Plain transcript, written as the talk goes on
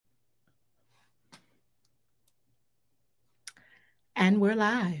And we're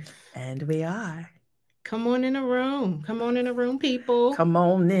live. And we are. Come on in the room. Come on in the room, people. Come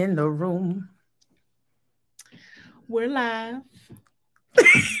on in the room. We're live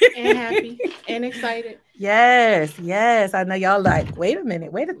and happy and excited. Yes, yes. I know y'all like, wait a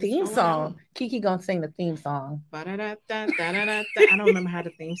minute, wait a What's theme going song. on? Kiki gonna sing the theme song. Ba-da-da-da, da-da-da-da. I don't remember how the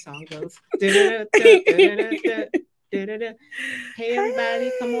theme song goes. Da-da-da-da, da-da-da-da, da-da-da. Hey,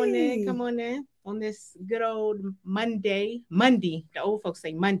 everybody. Come on in. Come on in. On this good old Monday. Monday. The old folks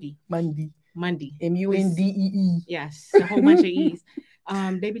say Monday. Monday. Monday. Mundee. Yes, a whole bunch of E's.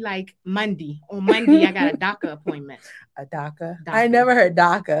 They be like Monday. On Monday, I got a DACA appointment. A DACA? DACA. I never heard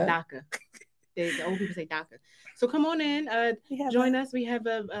DACA. DACA. The old people say DACA. So come on in. Join us. We have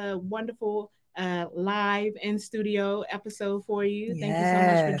a wonderful live in studio episode for you. Thank you so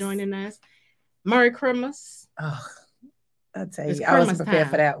much for joining us. Merry Christmas. Oh, I'll tell you, It's I wasn't prepared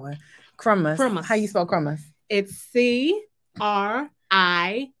time for that one. Christmas. Christmas. How you spell Christmas? It's CRIMUS.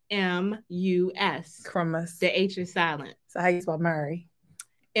 Christmas. The H is silent. So how you spell Murray?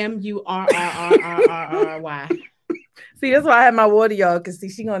 MURRRRRY. See, that's why I had my water, y'all, because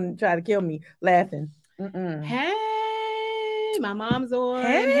she gonna try to kill me laughing. Hey, my mom's on.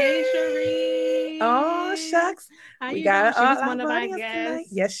 Hey, Cherie. Oh, shucks. How you doing? She was one of our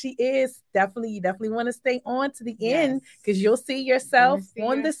guests. Yes, she is. Definitely. You definitely want to stay on to the end because you'll see yourself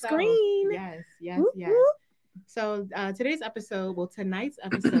on the screen. Yes. So tonight's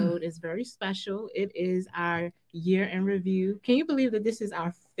episode is very special. It is our year in review. Can you believe that this is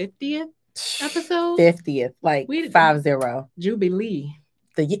our 50th episode? 50th, like 50. Jubilee.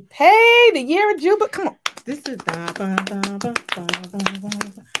 The year of Jubilee. Come on. This is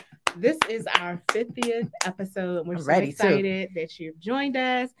our 50th episode. We're so excited that you've joined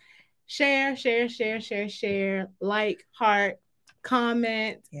us. Share, like, heart,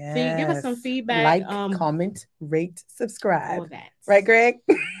 comment. Give us some feedback. Like, comment, rate, subscribe. All that. Right, Greg?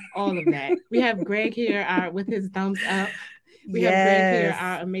 All of that. We have Greg here with his thumbs up. We have Greg here,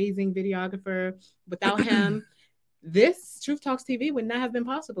 our amazing videographer. Without him, this Truth Talks TV would not have been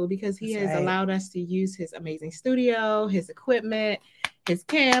possible because he has allowed us to use his amazing studio, his equipment, his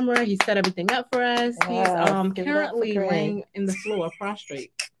camera. He set everything up for us. He's currently laying in the floor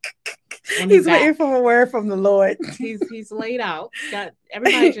prostrate. He's waiting for a word from the Lord. He's laid out. Got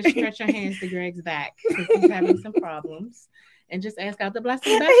everybody just stretch your hands to Greg's back because he's having some problems. And just ask God to bless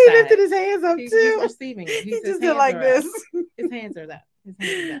him. He lifted his hands up too. He's receiving it. He just did like this. His hands are up.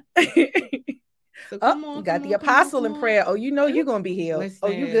 So come on, you got the apostle in prayer. Oh, you know you're gonna be healed.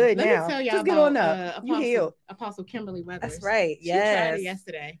 Listen, you good now. Let me tell y'all just get on up. You healed. Apostle Kimberly Weathers. That's right. She tried it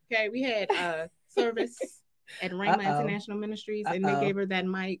yesterday. Okay, we had service at Rhema International Ministries, and they gave her that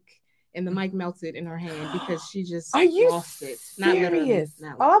mic, and the mic melted in her hand because she just lost it. Not literally.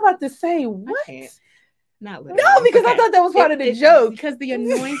 I'm about to say what. Not literally. No, because I thought that was part of the joke. Because the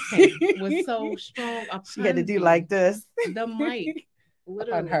anointing was so strong. She had to do like this. The mic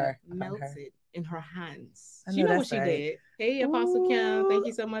literally melted in her hands. She know what she did. Hey, Apostle Kim, thank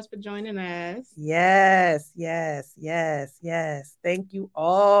you so much for joining us. Yes. Thank you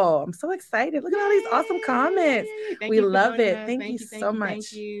all. I'm so excited. Look at all these awesome comments. We love it. Thank you so much.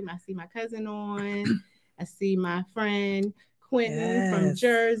 Thank you. I see my cousin on. I see my friend Quentin from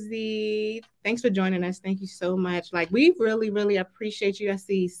Jersey. Thanks for joining us. Thank you so much. Like, we really, really appreciate you. I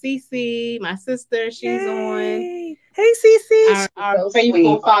see Cece, my sister. She's on. Hey, Cece. Our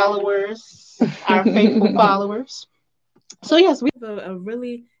faithful followers. Our faithful followers. So, yes, we have a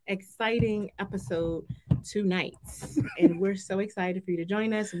really exciting episode tonight. And we're so excited for you to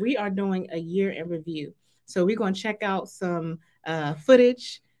join us. We are doing a year in review. So, we're going to check out some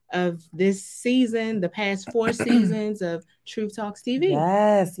footage of this season, the past 4 seasons of Truth Talks TV.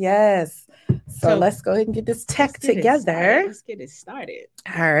 Yes. So let's go ahead and get this tech together. Let's get it started.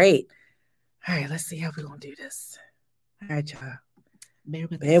 All right. Let's see how we're going to do this. All right, y'all. Bear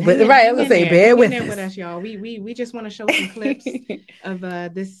with us. Right, I was going to say, bear with us, y'all. We just want to show some clips of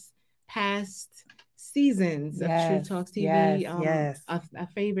this past seasons of Truth Talks TV. Our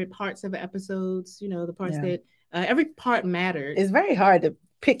favorite parts of the episodes, the parts that every part mattered. It's very hard to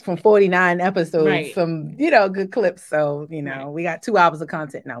pick from 49 episodes, some good clips. So we got 2 hours of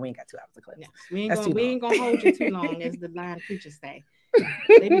content. No, we ain't got 2 hours of clips. Yes, we ain't gonna hold you too long, as the line of preachers say.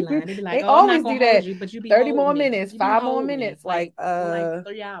 They be lying. They be like, they always do that. You, but you be 30 more minutes, 5 more minutes, like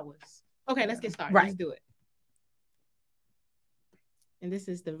 3 hours. Okay, let's get started. Let's do it. And this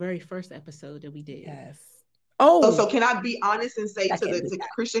is the very first episode that we did. Yes. So can I be honest and say to the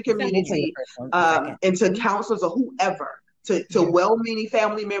Christian community, and to counselors or whoever, to well-meaning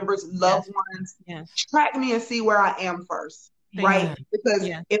family members, loved ones, track me and see where I am first, right? Because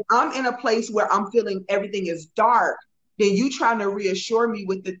if I'm in a place where I'm feeling everything is dark, then you trying to reassure me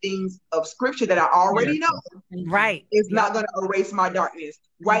with the things of scripture that I already know. Right. It's not going to erase my darkness.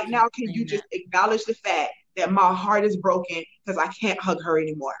 Right now, can you just acknowledge the fact that my heart is broken because I can't hug her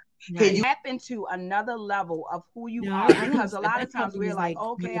anymore? Can you tap into another level of who you are? Because a lot of times we're like,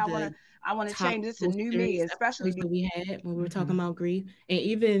 okay, I want to change this to new me, especially that we had when we were talking about grief. And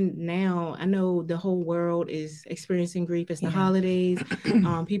even now, I know the whole world is experiencing grief. It's the holidays.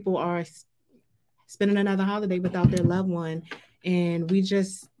 People are spending another holiday without their loved one. And we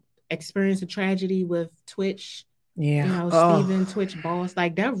just experienced a tragedy with Twitch. Yeah. You know, Steven, Twitch boss.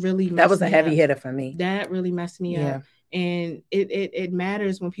 Like that really messed that was a me heavy up. hitter for me. That really messed me up. And it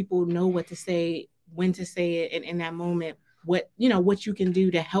matters when people know what to say, when to say it, and in that moment, what you can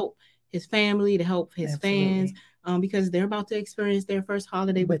do to help his family, to help his fans, because they're about to experience their first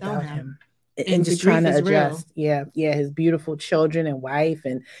holiday without him. And just trying to adjust. Real. Yeah, his beautiful children and wife,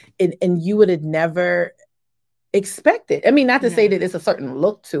 and you would have never expected. I mean, not to say that it's a certain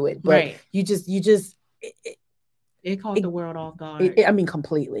look to it, but you just it caught the world off guard. I mean,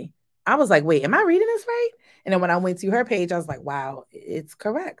 completely. I was like, wait, am I reading this right? And then when I went to her page, I was like, wow, it's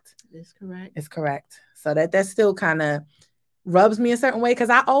correct. It's correct. So that still kind of rubs me a certain way, because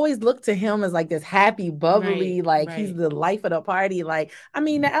I always look to him as like this happy, bubbly, he's the life of the party. Like, I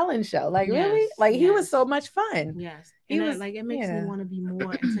mean, the Ellen Show, like really, like he was so much fun. Yes, it makes me want to be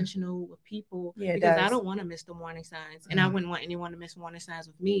more intentional with people, because I don't want to miss the warning signs, and I wouldn't want anyone to miss warning signs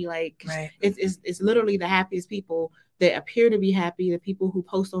with me. Like, it's literally the happiest people that appear to be happy, the people who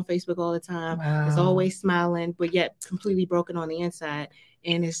post on Facebook all the time, is always smiling, but yet completely broken on the inside.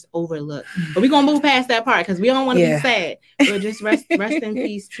 And it's overlooked. But we're going to move past that part because we don't want to be sad. But just rest in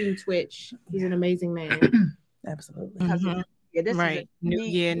peace to Twitch. He's an amazing man. Absolutely. This is a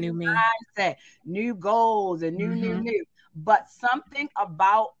new me. Mindset, new goals, and new. But something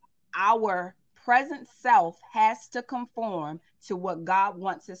about our present self has to conform to what God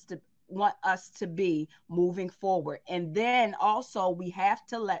wants us to be moving forward. And then also we have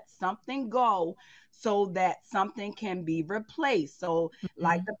to let something go so that something can be replaced. So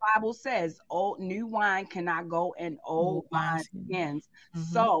like the Bible says, new wine cannot go in old wine skins.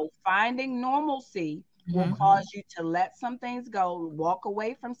 So finding normalcy will cause you to let some things go, walk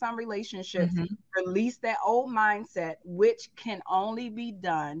away from some relationships, release that old mindset, which can only be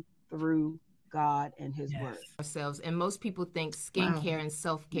done through God and his word. Ourselves. And most people think skincare and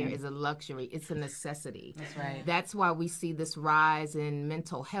self-care is a luxury. It's a necessity. That's right. That's why we see this rise in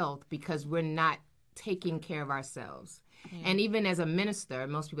mental health, because we're not taking care of ourselves. And even as a minister,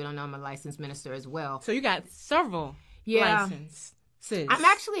 most people don't know I'm a licensed minister as well. So you got several licenses. I'm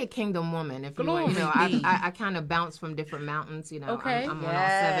actually a kingdom woman. If you want, I kind of bounce from different mountains. Okay. I'm on all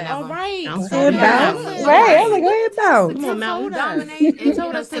 7 of them. Right. I was like, go ahead, bounce. Come on, mountain dominate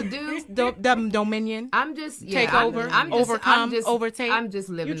and seduce. Dominion. I'm just take over. Overcome. Overtake. I'm just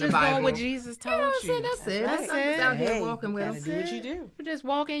living the Bible. You just going what Jesus told you. That's it. I'm just out here walking with him. Do what you do. You just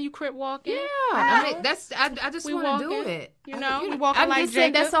walking. You crip walking. Yeah. I mean, I just want to do it. We walking like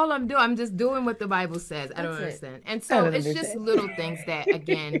Jacob. That's all I'm doing. I'm just doing what the Bible says. I don't understand. And so it's just little things that,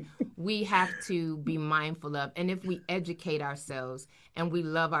 again, we have to be mindful of. And if we educate ourselves and we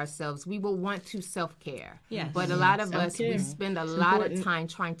love ourselves, we will want to self-care. Yes. But a lot of us, we spend a lot of time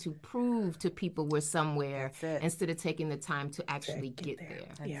trying to prove to people we're somewhere instead of taking the time to actually get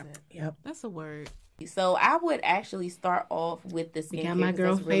there. Yep. That's a word. So I would actually start off with the skincare. Got my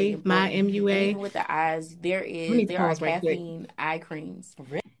girl Faith, my MUA. Even with the eyes, there are caffeine eye creams.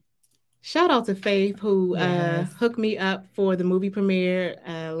 Shout out to Faith, who hooked me up for the movie premiere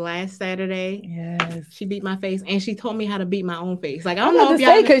last Saturday. Yes, she beat my face, and she taught me how to beat my own face. Like, I don't know if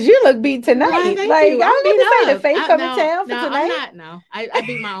y'all, because you look beat tonight. Like, I don't need to say the Faith coming town for tonight. I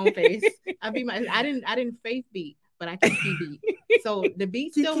beat my own face. I didn't Faith beat, but I Kiki beat. So the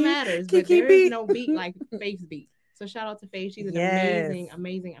beat still matters, but there is no beat like Faith's beat. So shout out to Faith. She's an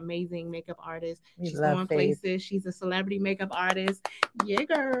amazing makeup artist. She's going places. She's a celebrity makeup artist. Yeah,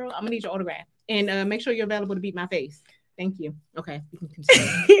 girl. I'm gonna need your autograph. And make sure you're available to beat my face. Thank you. Okay. You can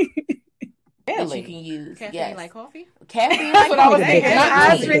continue. That you can use. Caffeine like coffee? Caffeine like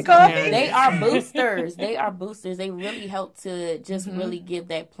coffee. They are boosters. They really help to just really give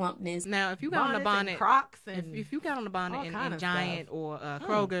that plumpness. Now, if you got on the bonnet, Crocs, if you got on the bonnet in Giant or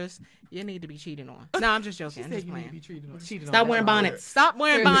Kroger's, you need to be cheating on. No, I'm just joking. I'm just playing. Stop wearing bonnets. Stop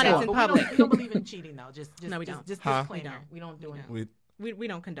wearing bonnets in public. We don't believe in cheating, though. No, we don't. Just disclaimer. We don't do it. We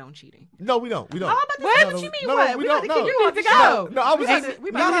don't condone cheating. No, we don't. What you mean? What? We don't. You need to go. No, I was just. We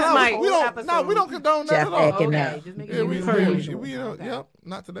don't condone that at all. Okay, just make it per usual. Yep,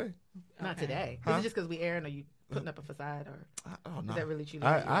 not today. Not today. Is it just because we airing or you? putting up a facade, or is that really cheating?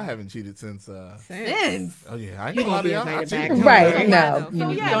 I haven't cheated since. Oh yeah, I ain't be invited back. Right? No.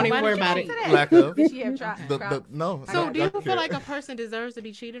 So don't even worry about it. Lack of. Did she have tried? No. So do you feel like a person deserves to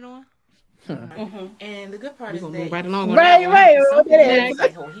be cheated on? And the good part is that right along like,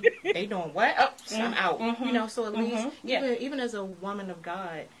 they doing what? Oh, I'm out. You know, so at least even as a woman of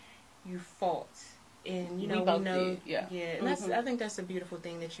God, you fought, and you know we know, and that's I think that's a beautiful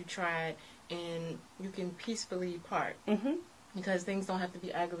thing that you tried, and you can peacefully part. Because things don't have to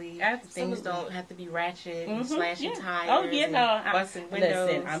be ugly. Absolutely. Things don't have to be ratchet and slashing tires. Oh, yeah, no. Busting windows.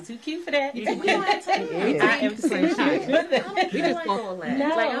 Listen, I'm too cute for that. You don't have to. I am too cute. We just go all that.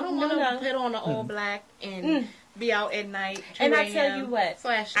 Like, I don't want to put on the all black and be out at night. And I tell you what,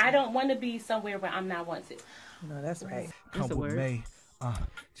 I don't want to be somewhere where I'm not wanted. No, that's right. That's a word.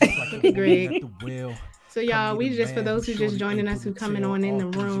 Look at Greg. So y'all, we just, for those who just joining us, who coming on in the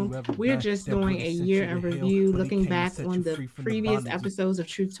room, we're just doing a year in review, looking back on the previous episodes of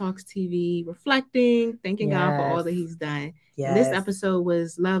Truth Talks TV, reflecting, thanking God for all that he's done. Yes. This episode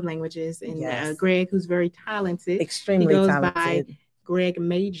was Love Languages, and Greg, who's very talented, extremely talented. By Greg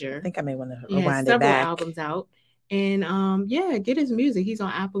Major. I think I may want to rewind it back. Several albums out. And get his music. He's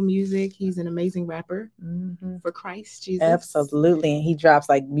on Apple Music. He's an amazing rapper for Christ Jesus. Absolutely. And he drops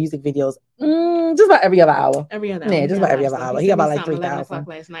like music videos just about every other hour. Yeah, just about every other hour. He got about like 3,000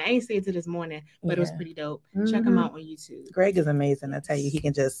 last night. I ain't see it till this morning, but it was pretty dope. Check him out on YouTube. Greg is amazing. I tell you, he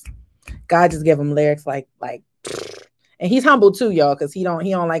can God just give him lyrics like. And he's humble too, y'all, because he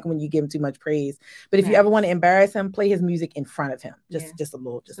don't like when you give him too much praise. But if you ever want to embarrass him, play his music in front of him. Just a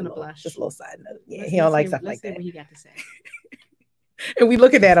little side note. Yeah, he don't like stuff like that. Let's see what he got to say. And we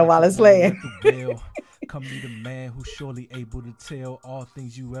looking at him while it's playing. Come meet a man who's surely able to tell all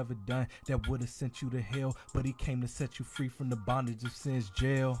things you ever done that would have sent you to hell, but he came to set you free from the bondage of sin's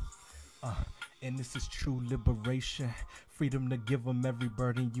jail. And this is true liberation. Freedom to give them every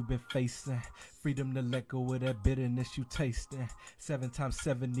burden you've been facing. Freedom to let go of that bitterness you tasting. 7 times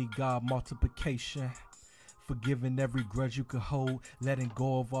 70, God multiplication. Forgiving every grudge you could hold. Letting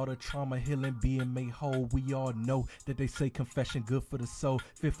go of all the trauma, healing, being made whole. We all know that they say confession good for the soul.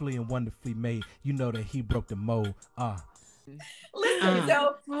 Fearfully and wonderfully made. You know that he broke the mold. Listen,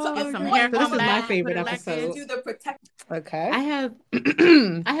 so this is my favorite episode. Okay.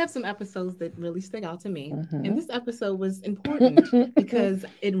 I have some episodes that really stick out to me. And this episode was important because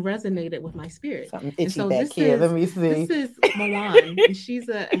it resonated with my spirit. Something itchy back here. Let me see. This is Moan, and she's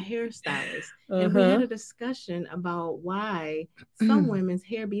a hairstylist. And we had a discussion about why some women's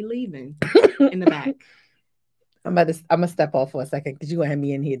hair be leaving in the back. I'm gonna step off for a second because you gonna have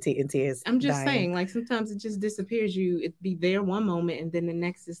me in here in tears. I'm just saying, like sometimes it just disappears. It be there one moment and then the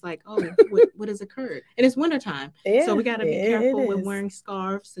next is like, oh, what has occurred? And it's wintertime, so we gotta be careful with wearing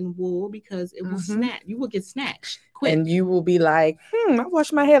scarves and wool because it will snap. You will get snatched quick, and you will be like, I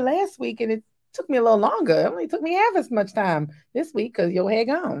washed my hair last week and it took me a little longer. It only took me half as much time this week because your hair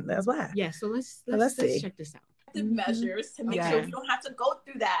gone. That's why. Yeah. So let's check this out. Measures to make sure you don't have to go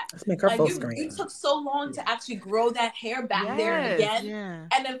through that. Let's make her full screen. You took so long to actually grow that hair back there and again,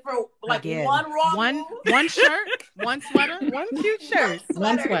 and then for like one shirt, one sweater, one cute shirt,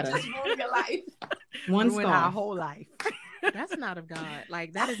 one sweater, just ruin your life. One ruin our whole life. That's not of God.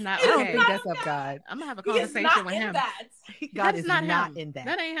 Like that is not okay. I don't think that's of God. I'm gonna have a conversation with him. God is not in that.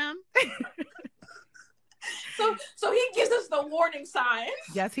 That ain't him. So he gives us the warning sign.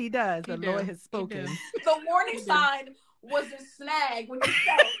 Yes, he does. The Lord has spoken. The warning sign was a snag when you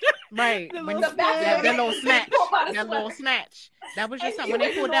fell. Right. That little snatch. That little snatch. That was just something when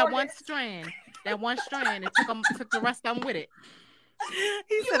they pulled that one strand. That one strand, it took the rest of them with it.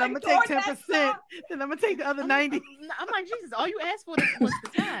 He said, I'm gonna take 10%, then I'm gonna take the other 90. I'm like, Jesus, all you asked for was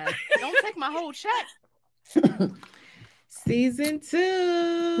the time. Don't take my whole check. Season 2.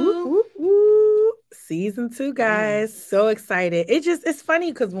 Woo, woo, woo. Season 2, guys. So excited. It's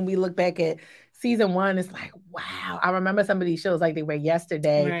funny because when we look back at season 1, it's like, wow. I remember some of these shows like they were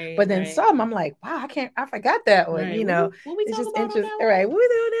yesterday. Right, but then some, I'm like, wow, I forgot that one. Right. You know, what we it's just interesting. All right, what we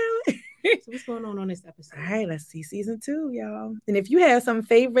doing now? So what's going on this episode? All right, let's see season 2, y'all. And if you have some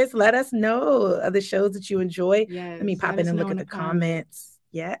favorites, let us know other shows that you enjoy. Yes, let me pop in and look at the comments.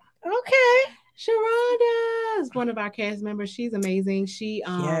 Yeah. Okay. Sharonda is one of our cast members. She's amazing. She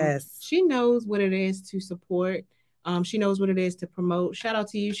knows what it is to support. She knows what it is to promote. Shout out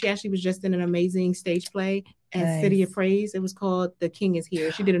to you. She actually was just in an amazing stage play at City of Praise. It was called The King Is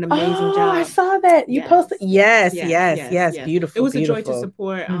Here. She did an amazing job. I saw that. You posted. Yes. Beautiful. It was a joy to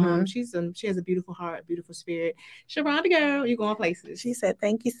support. She has a beautiful heart, beautiful spirit. Sharonda girl, you're going places. She said,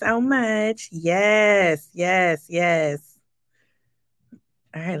 thank you so much. Yes.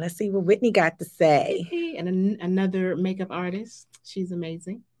 All right, let's see what Whitney got to say. And another makeup artist. She's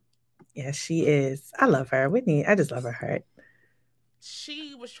amazing. Yes, she is. I love her. Whitney, I just love her heart.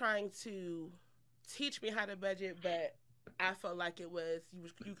 She was trying to teach me how to budget, but I felt like it was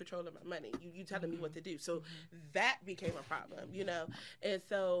you controlling my money, you telling me what to do. So that became a problem, And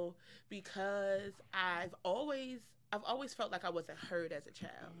so because I've always felt like I wasn't heard as a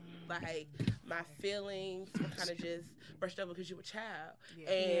child. Like my feelings were kind of just brushed over because you were a child,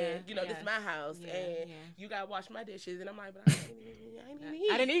 and this is my house, and you gotta wash my dishes, and I'm like, but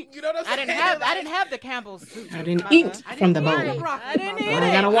I didn't eat. You know what I'm saying? I didn't have the Campbell's soup. I didn't eat from the bowl. I didn't eat it.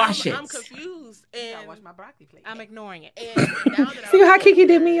 I gotta wash it. I'm confused, and I wash my broccoli plate. I'm ignoring it. And now that see how Kiki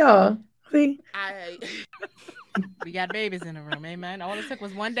did me, y'all. See. We got babies in the room, amen. All it took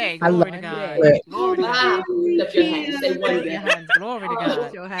was one day. Glory to God. Glory to God. Lift your hands. Say one day. Glory to God.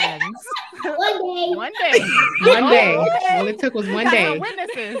 Lift your hands. One day. One day. All it took was one day.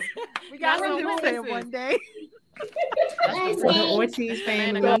 Witnesses. We got some witnesses. One day. The Ortiz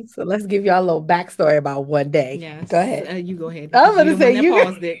family. So let's give y'all a little backstory about one day. Yes. Go ahead. You go ahead. I'm going to say you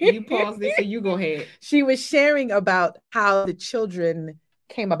paused it. You paused it, so you go ahead. She was sharing about how the children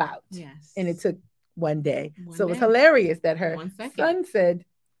came about. Yes. And it took one day. So it was hilarious that her son said,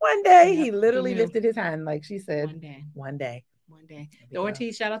 one day. Yep. He literally lifted his hand, like she said, one day. One day. The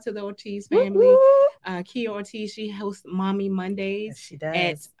Ortiz, shout out to the Ortiz family. Kia Ortiz, she hosts Mommy Mondays. Yes, she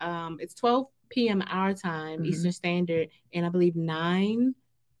does. At it's 12 p.m. our time, Eastern Standard, and I believe 9.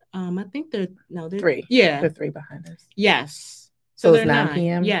 I think they're 3. Yeah, they're 3 behind us. Yes. So they're it's 9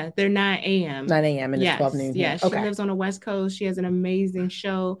 p.m. Yeah, they're 9 a.m. 9 a.m. and it's 12 noon. Yeah, she lives on the West Coast. She has an amazing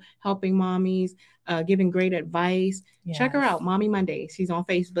show helping mommies, giving great advice. Yes. Check her out, Mommy Mondays. She's on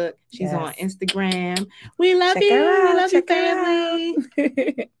Facebook. She's on Instagram. We love you. We love you, family.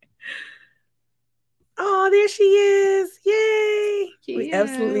 Oh, there she is. Yay. Kia, we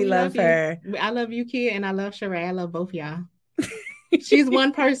absolutely love her. I love you, Kia, and I love Sheree. I love both y'all. She's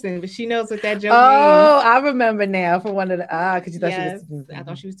one person, but she knows what that joke means. I remember now for one of the because you thought she was. I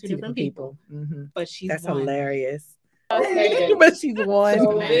thought she was two different people. Mm-hmm. But she's that's one. Hilarious. But she's one.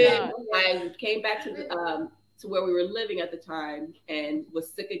 So then I came back to where we were living at the time and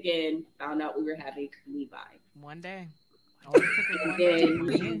was sick again. Found out we were having Levi. One day.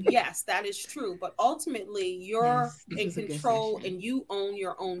 Yes, that is true. But ultimately, you're in control and you own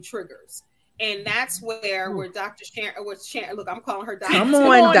your own triggers. And that's where Dr. Sharon was Sharon. Look, I'm calling her Dr. Come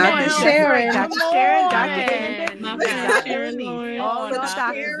on, Dr. Sharon. Dr. Sharon, Dr. Sharon. We all Dr.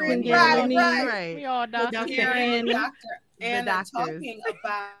 Sharon, Dr. Anna talking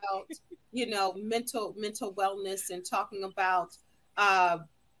about, mental wellness and talking about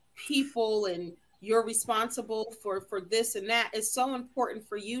people and you're responsible for this and that. It's so important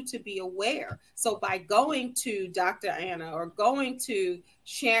for you to be aware. So by going to Dr. Anna or going to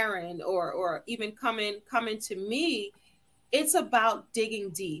Sharon or even coming to me, it's about digging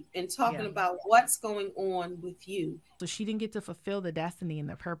deep and talking about what's going on with you. So she didn't get to fulfill the destiny and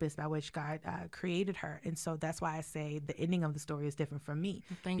the purpose by which God created her. And so that's why I say the ending of the story is different from me.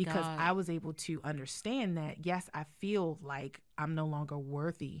 Because I was able to understand that, yes, I feel like I'm no longer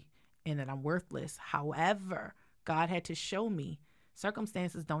worthy and that I'm worthless. However, God had to show me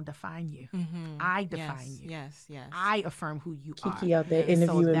circumstances don't define you. Mm-hmm. I define you. Yes. I affirm who you are. Kiki out there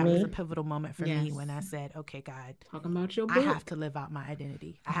interviewing me. So that was a pivotal moment for me when I said, okay, God, talking about your book. I have to live out my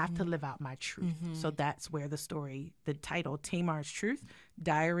identity. I have to live out my truth. Mm-hmm. So that's where the story, the title, Tamar's Truth,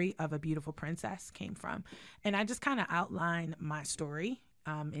 Diary of a Beautiful Princess came from. And I just kind of outline my story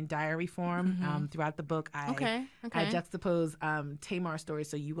in diary form. Throughout the book, I juxtapose Tamar's story.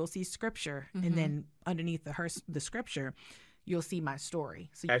 So you will see scripture, and then underneath the scripture, you'll see my story.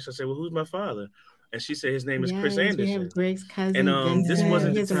 So I actually said, well, who's my father? And she said his name is Chris Anderson. We have Greg's cousin. And this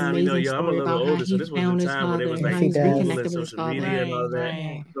wasn't the time, I'm a little older, so this was the time when it was like Google and social media and all that.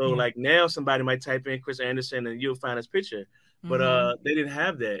 Right. So like now somebody might type in Chris Anderson and you'll find his picture. But they didn't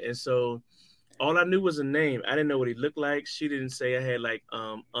have that. And so all I knew was a name. I didn't know what he looked like. She didn't say I had like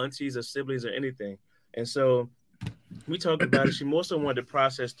aunties or siblings or anything. And so we talked about it. She more so wanted to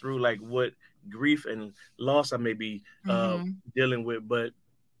process through like what grief and loss I may be dealing with, but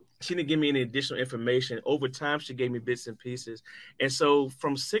she didn't give me any additional information. Over time, she gave me bits and pieces. And so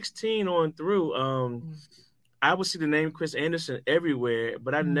from 16 on through, I would see the name Chris Anderson everywhere,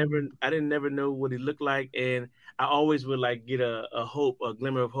 but I didn't never know what he looked like. And I always would like get a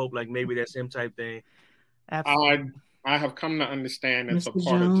glimmer of hope, like maybe that's him type thing. I have come to understand it's a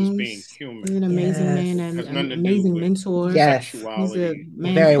part of just being human. He's an amazing man and an amazing mentor. Yes, he's a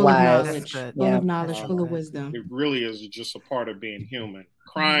man very full wise, of knowledge, full of wisdom. It really is just a part of being human.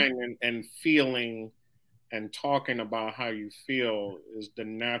 Crying and feeling and talking about how you feel is the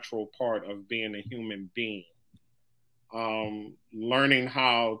natural part of being a human being. Learning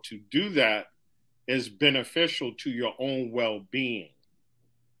how to do that is beneficial to your own well-being.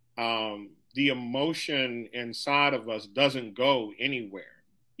 The emotion inside of us doesn't go anywhere.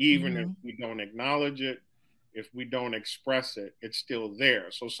 Even if we don't acknowledge it, if we don't express it, it's still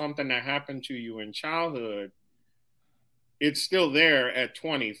there. So something that happened to you in childhood, it's still there at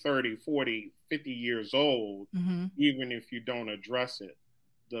 20, 30, 40, 50 years old, even if you don't address it.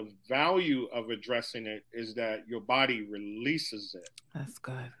 The value of addressing it is that your body releases it. That's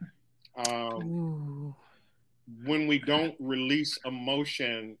good. When we don't release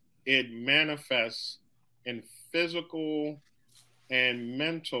emotion, it manifests in physical and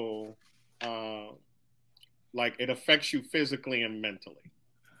mental, like it affects you physically and mentally.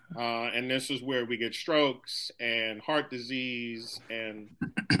 And this is where we get strokes and heart disease and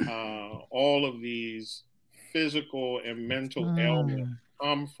all of these physical and mental ailments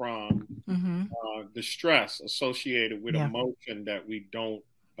come from the stress associated with emotion that we don't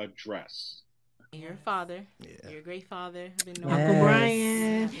address. You're a father. Yeah. You're a great father. I've been knowing Uncle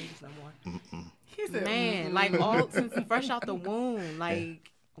Brian. He's man, like all since fresh out the womb.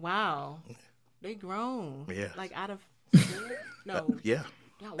 Like, wow, they grown. Yeah. Like out of school? No. Yeah.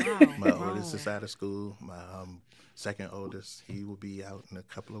 Oh, wow. My oldest is out of school. My second oldest, he will be out in a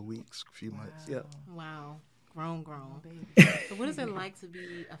couple of weeks, a few months. Yeah. Wow. Grown. So what is it like to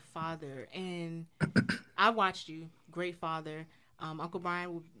be a father? And I watched you, great father. Uncle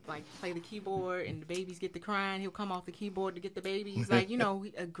Brian would like play the keyboard and the babies get to crying. He'll come off the keyboard to get the babies. Like, you know,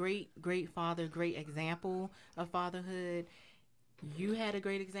 a great father, great example of fatherhood. You had a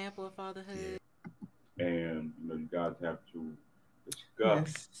great example of fatherhood. And, you know, you guys have to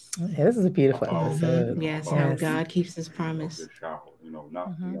discuss. Yes. Yeah, this is a beautiful episode. Yes, how God keeps his promise. Your child, you know,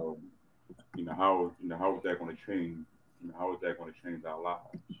 not, how is that going to change? You know, how is that going to change our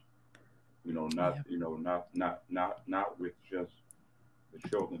lives? You know, not with just the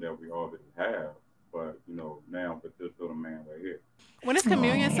children that we already have, but you know, now with this little man right here. When it's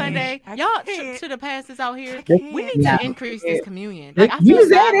Communion Sunday, y'all should have passed this out here. We need to increase this communion. Like, I feel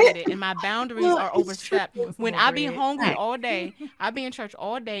bad with it, and my boundaries are overstepped. When I be hungry all day, I be in church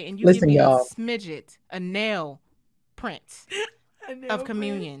all day, and you give me a smidget, a nail print of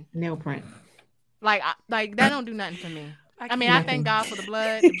communion. Nail print. Like that don't do nothing for me. I mean, I thank God for the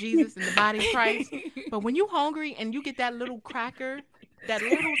blood of Jesus and the body of Christ. But when you hungry and you get that little cracker, that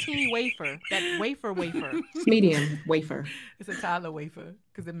little teeny wafer, that wafer. Medium wafer. It's a Tyler wafer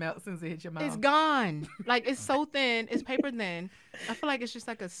because it melts as it hits your mouth. It's gone. Like, it's so thin. It's paper thin. I feel like it's just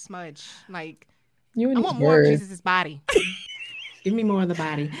like a smudge. Like, I want more of Jesus' body. Give me more of the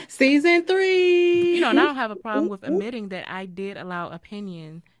body. Season 3. You know, and I don't have a problem with admitting that I did allow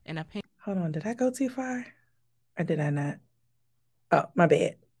opinion. Hold on. Did I go too far? Or did I not? Oh, my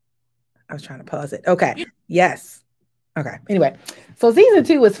bad. I was trying to pause it. Okay. Yes. Okay. Anyway, so season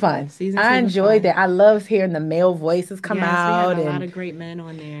 2 was fun. I enjoyed that. I loved hearing the male voices come out. We had a lot of great men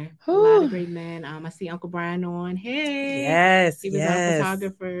on there. A lot of great men. I see Uncle Brian on. Hey. Yes. He was our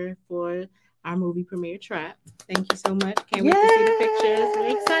photographer for our movie premiere Trap. Thank you so much. Can't wait to see the pictures.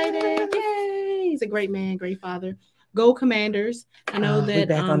 We're excited. Yay. He's a great man, great father. Go Commanders. I know that we're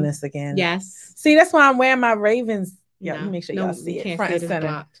back on this again. Yes. See, that's why I'm wearing my Ravens. Yeah, let me make sure y'all see it. Front and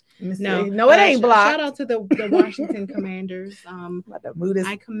center. No, it ain't blocked. Shout out to the Washington Commanders.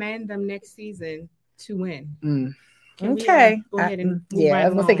 I commend them next season to win. Okay. Go ahead and I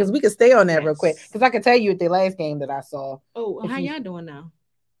was gonna say, because we could stay on that real quick, because I can tell you at the last game that I saw. Oh, how y'all doing now?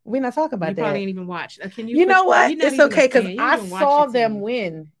 We're not talking about that. You probably ain't even watched. Can you? You know what? It's okay because I saw them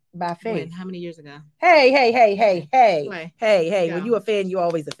win by faith. How many years ago? Hey. When you a fan, you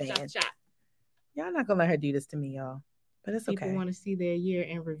always a fan. Y'all not gonna let her do this to me, y'all. But it's okay. People want to see their year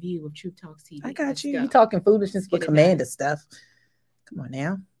in review of Truth Talks TV. I got you. You talking foolishness with Commander stuff. Come on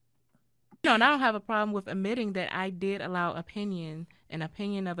now. No, and I don't have a problem with admitting that I did allow an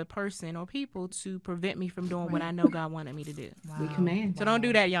opinion of a person or people to prevent me from doing what I know God wanted me to do. Wow. We command. So don't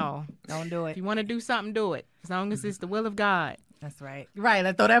do that, y'all. Don't do it. If you want to do something, do it. As long as it's the will of God. That's right. Right.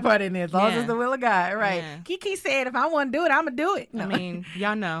 Let's throw that part in there. As long as it's the will of God. Right. Yeah. Kiki said, if I want to do it, I'm going to do it. No. I mean,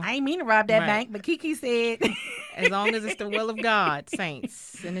 y'all know. I ain't mean to rob that bank, but Kiki said. As long as it's the will of God,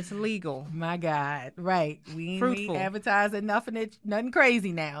 saints, and it's legal. My God. Right. We ain't advertising nothing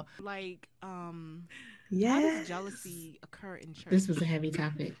crazy now. Like, how does jealousy occur in church? This was a heavy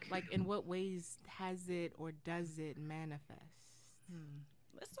topic. Like, in what ways has it or does it manifest?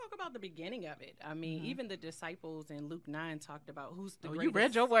 Let's talk about the beginning of it. I mean, even the disciples in Luke 9 talked about who's the greatest. You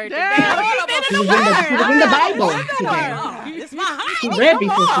read your word. She was in the Bible. It's my house. She read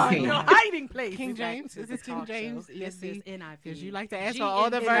before she came. Heidi King Place. King James. Is this King James? Yes, this is NIV. Because you like to ask for all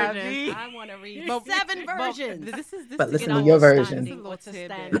the versions. I want to read 7 versions. But listen to your version.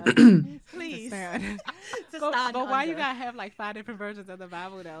 Please. But why you gotta have like 5 different versions of the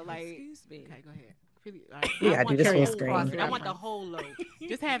Bible though? Like, excuse me. Okay, go ahead. Yeah, I do this full screen. I want the whole load.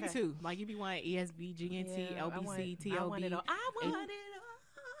 Just have 2. Like if you want ESV, GNT, LBC, TLB. I want it all.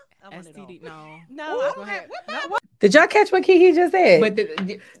 STD. No. Go ahead. Did y'all catch what Kiki just said? But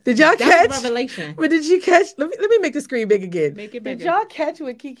did y'all catch Revelation? But did you catch? Let me make the screen big again. Make it bigger. Did y'all catch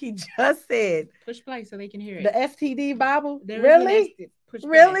what Kiki just said? Push play so they can hear it. The STD Bible. Really? Push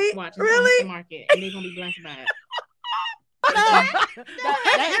really? Watch, really? Market, and they're gonna be blessed by it.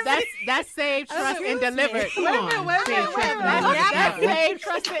 That's saved, trust, and delivered. Wait a minute. That's saved,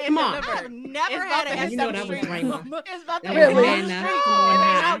 trusted, and delivered. I've never had a you know that was right. It's about to really?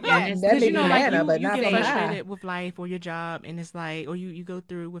 Because you know, like you not get from frustrated with life or your job, and it's like, or you go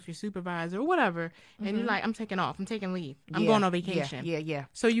through with your supervisor or whatever, and you're like, I'm taking off, I'm taking leave, I'm going on vacation. Yeah.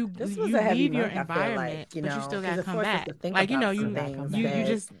 So you leave your environment, but you still gotta come back. Like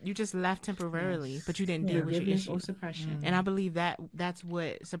you just left temporarily, but you didn't deal with your issue. Suppression. And I believe that's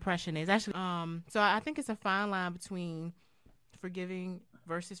what suppression is actually. So I think it's a fine line between forgiving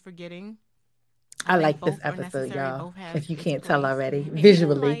versus forgetting. I like this episode, y'all. If you can't tell already,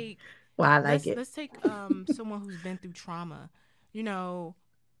 visually, I like it. Let's take someone who's been through trauma. You know,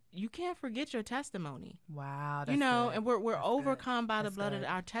 you can't forget your testimony. Wow. That's good. And we're overcome by the blood of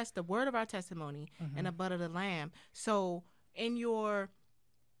the word of our testimony, and the blood of the Lamb. So in your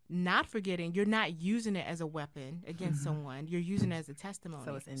not forgetting, you're not using it as a weapon against someone. You're using it as a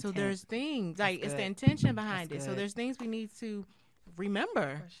testimony. So there's things like it's the intention behind it. So there's things we need to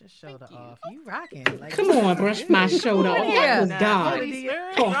remember. Brush your shoulder off. You rocking. Like, come on, brush my shoulder off. Yeah. That was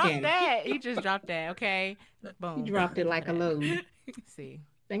God talking. He just dropped that. Okay, boom. He dropped it like a load. See.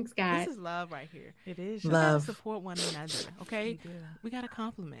 Thanks, guys. This is love right here. It is. We gotta support one another. Okay, we gotta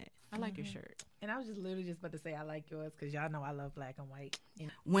compliment. I like your shirt. And I was just literally about to say I like yours because y'all know I love black and white.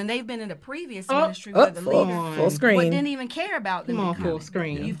 When they've been in the previous ministry where the leader full screen. didn't even care about them. Come on, full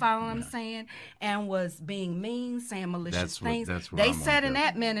screen. You follow what I'm saying? And was being mean, saying malicious things. They sat in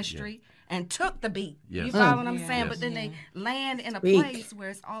that ministry and took the beat. Yes. You follow what I'm saying? But then they land in a place where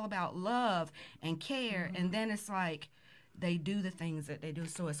it's all about love and care, and then it's like they do the things that they do,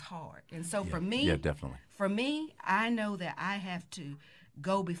 so it's hard. And so for me, definitely. For me, I know that I have to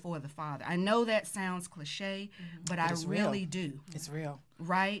go before the Father. I know that sounds cliche, but I really do. It's real.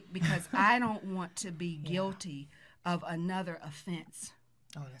 Right? Because I don't want to be guilty of another offense.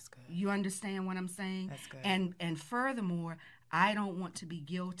 Oh, that's good. You understand what I'm saying? That's good. And furthermore, I don't want to be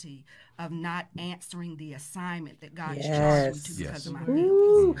guilty of not answering the assignment that God has charged me to because of my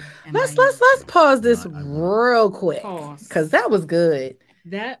feelings. Let's pause this real quick because that was good.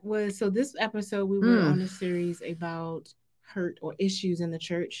 That was this episode we were on a series about hurt or issues in the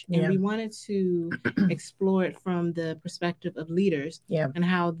church, and we wanted to explore it from the perspective of leaders and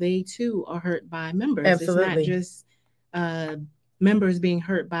how they too are hurt by members. Absolutely. It's not just members being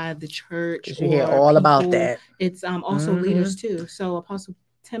hurt by the church. You hear all about that. It's also leaders too. So Apostle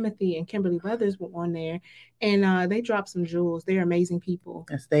Timothy and Kimberly Weathers were on there, and they dropped some jewels. They're amazing people.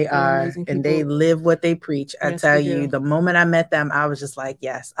 Yes, they are, and they live what they preach. I tell you, the moment I met them, I was just like,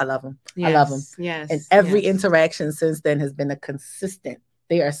 yes, I love them. I love them. Yes, and every interaction since then has been a consistent.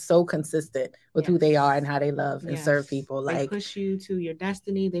 They are so consistent with who they are and how they love and serve people. Like, they push you to your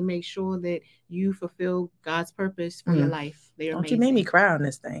destiny. They make sure that you fulfill God's purpose for your life. They are amazing. You made me cry on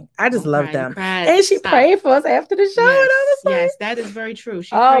this thing. I just love them. And she prayed for us after the show. Yes, and I was like, that is very true.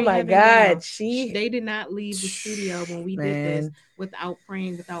 She oh my God. They did not leave the studio when we did this without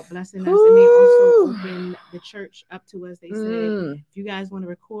praying, without blessing us. And they also opened the church up to us. They said, if you guys want to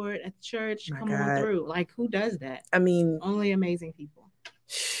record at the church, come on through. Like, who does that? I mean, only amazing people.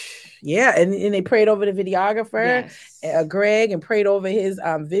 Yeah, and they prayed over the videographer, Greg, and prayed over his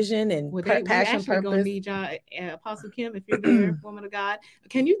vision and passion, purpose. Gonna need y'all, Apostle Kim, if you're there, woman of God,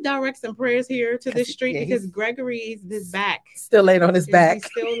 can you direct some prayers here to this street because Gregory's his back still laid on his back. He's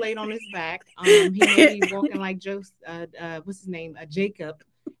still laid on his back. He may be walking like Joseph. What's his name? Jacob.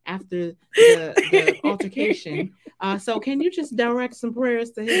 After the altercation, so can you just direct some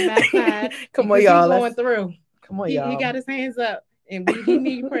prayers to his backside? Come on, y'all. He's going through. Come on, y'all. He got his hands up. And he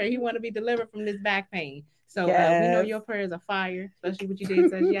need prayer. He want to be delivered from this back pain. So we know your prayers are fire, especially what you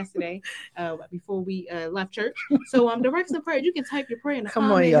did yesterday before we left church. So direct some prayer. You can type your prayer in the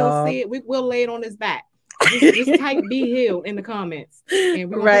comments. He'll see it. We'll lay it on his back. Just type "be healed" in the comments, and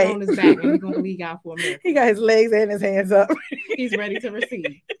we're gonna put it on his back, and we're gonna believe God for a miracle. He got his legs and his hands up. He's ready to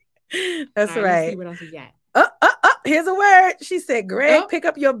receive. That's right. Let's see what else we got. here's a word. She said, Greg, pick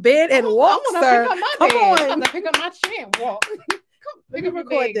up your bed and walk, sir. Come on. Pick up my chair and walk. Pick up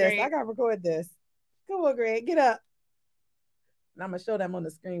record this. Greg. I got to record this. Come on, Greg. Get up. And I'm going to show them on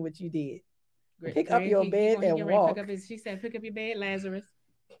the screen what you did. Pick up your bed and walk. She said, pick up your bed, Lazarus.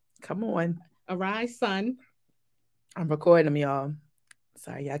 Come on. Arise, son. I'm recording them, y'all.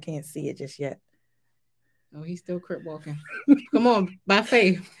 Sorry, y'all can't see it just yet. Oh, he's still crip walking. Come on, by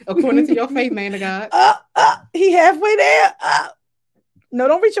faith. According to your faith, man of God. He halfway there. No,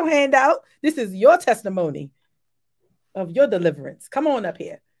 don't reach your hand out. This is your testimony of your deliverance. Come on up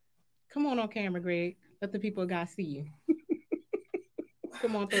here. Come on camera, Greg. Let the people of God see you.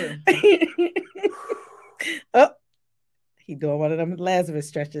 Come on through. He doing one of them Lazarus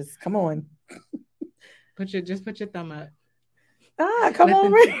stretches. Come on. Put your thumb up. Come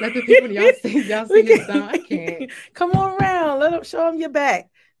on, let the people y'all see his thumb. I can't. Come on around. Let them show them your back.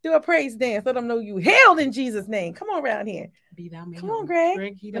 Do a praise dance. Let them know you healed in Jesus' name. Come on around here. Come on, Greg.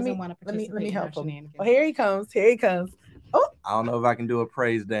 Greg, he doesn't want to participate. Let me help him. Oh, here he comes. Oh, I don't know if I can do a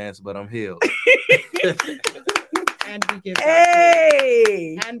praise dance, but I'm healed. And we give God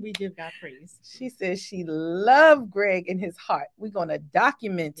praise. And we give God praise. She says she loved Greg in his heart. We're going to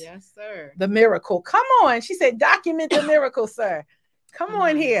document the miracle. Come on. She said, document the miracle, sir. Come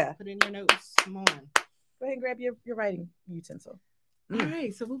on here. Put in your notes. Come on. Go ahead and grab your writing utensil. All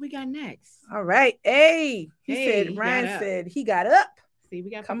right. So what we got next? All right. Ryan said he got up. See, we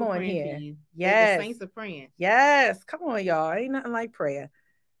got come on here. Yes. The saints are praying. Yes. Come on, y'all. Ain't nothing like prayer.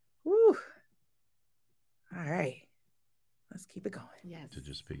 Woo. All right. Let's keep it going. Yes. To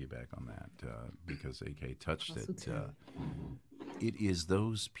just piggyback on that, because AK touched it, it is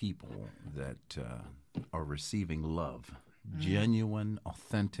those people that are receiving love, genuine,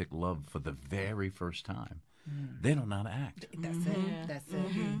 authentic love for the very first time. They don't know how to act. That's it. That's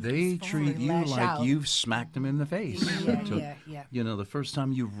it. They treat you like you've smacked them in the face. Yeah. You know, the first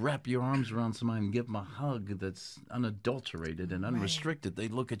time you wrap your arms around somebody and give them a hug that's unadulterated and unrestricted, they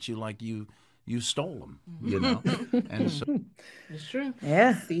look at you like you stole them, you know. And so it's true.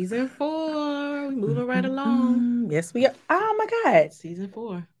 Yeah. Season 4. We moving right along. Yes, we are. Oh my God. Season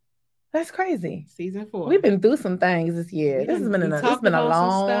 4. That's crazy. Season 4. We've been through some things this year. This has been a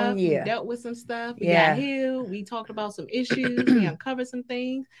long year. We dealt with some stuff. We got healed. We talked about some issues. We uncovered some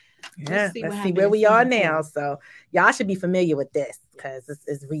things. Let's see where we are now. So y'all should be familiar with this because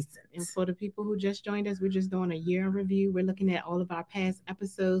it's recent. And for the people who just joined us, we're just doing a year in review. We're looking at all of our past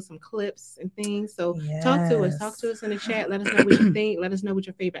episodes, some clips and things. So talk to us in the chat. Let us know what you think. Let us know what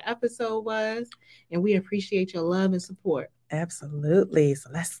your favorite episode was. And we appreciate your love and support. Absolutely. So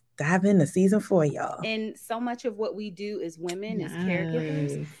let's dive into season 4, y'all. And so much of what we do as women, as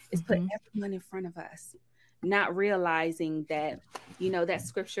caregivers, is put everyone in front of us, not realizing that, that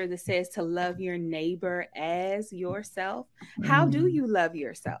scripture that says to love your neighbor as yourself. How do you love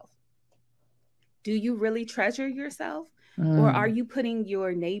yourself? Do you really treasure yourself? Or are you putting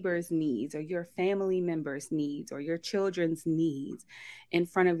your neighbor's needs or your family members' needs or your children's needs in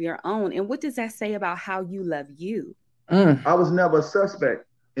front of your own? And what does that say about how you love you? I was never a suspect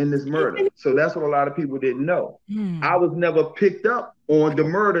in this murder. So that's what a lot of people didn't know. I was never picked up on the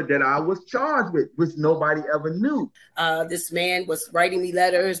murder that I was charged with, which nobody ever knew. This man was writing me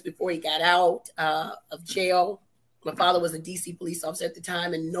letters before he got out of jail. My father was a DC police officer at the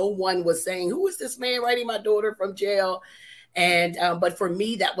time, and no one was saying, who is this man writing my daughter from jail? And but for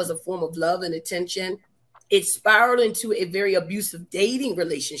me, that was a form of love and attention. It spiraled into a very abusive dating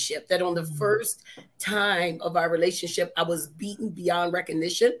relationship that on the first time of our relationship, I was beaten beyond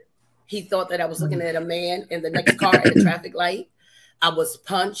recognition. He thought that I was looking at a man in the next car at a traffic light. I was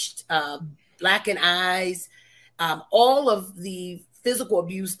punched, blackened eyes, all of the physical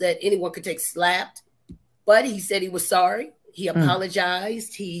abuse that anyone could take slapped. But he said he was sorry. He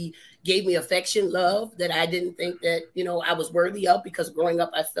apologized. He gave me affection, love that I didn't think that, I was worthy of, because growing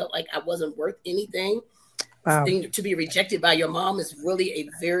up, I felt like I wasn't worth anything. Wow. To be rejected by your mom is really a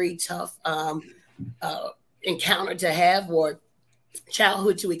very tough encounter to have, or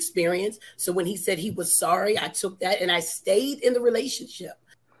childhood to experience. So when he said he was sorry, I took that and I stayed in the relationship.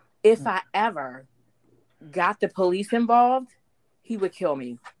 If I ever got the police involved, he would kill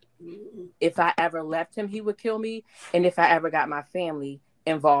me. If I ever left him, he would kill me. And if I ever got my family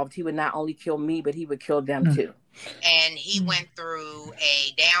involved, he would not only kill me, but he would kill them too. And he went through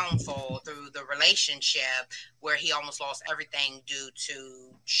a downfall through the relationship where he almost lost everything due to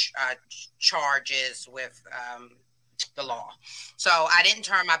charges with the law. So I didn't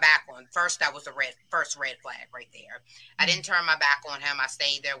turn my back on. First, that was the first red flag right there. I didn't turn my back on him. I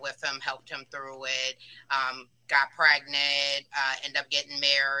stayed there with him, helped him through it, got pregnant, ended up getting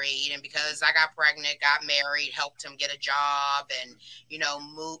married. And because I got pregnant, got married, helped him get a job and, you know,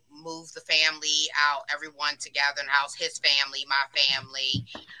 move the family out, everyone together in the house, his family, my family.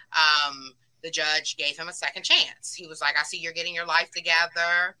 The judge gave him a second chance. He was like, I see you're getting your life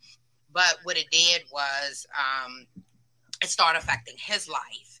together. But what it did was it started affecting his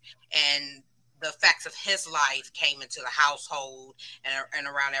life, and the effects of his life came into the household and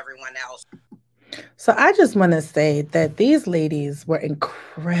around everyone else. So I just want to say that these ladies were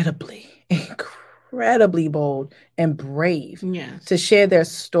incredibly bold and brave to share their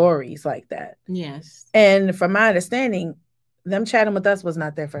stories like that. Yes. And from my understanding, them chatting with us was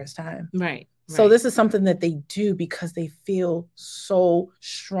not their first time. Right. So this is something that they do because they feel so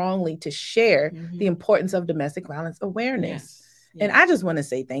strongly to share the importance of domestic violence awareness. Yes. Yes. And I just want to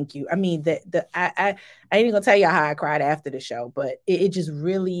say thank you. I mean, I ain't gonna tell y'all how I cried after the show, but it just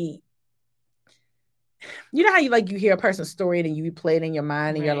really, you know how you hear a person's story and you replay it in your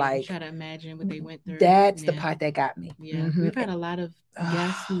mind and you're like, try to imagine what they went through. That's the part that got me. Yeah, we've had a lot of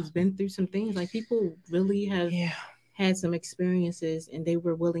guests who's been through some things. Like people really have had some experiences and they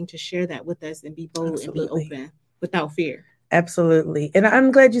were willing to share that with us and be bold and be open without fear. Absolutely. And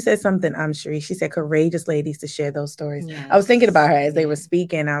I'm glad you said something, Cherie. She said courageous ladies to share those stories. Yes. I was thinking about her as they were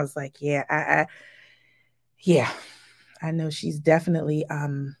speaking. I was like, I know she's definitely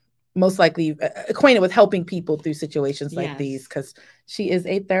most likely acquainted with helping people through situations like these, because she is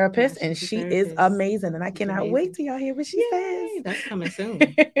a therapist and she is amazing. And I cannot wait till y'all hear what she says. That's coming soon.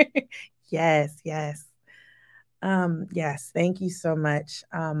 Yes. Yes. Thank you so much.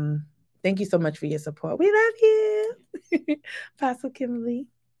 Thank you so much for your support. We love you, Apostle Kimberly.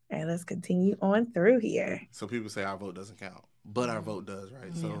 And let's continue on through here. So people say our vote doesn't count, but our vote does,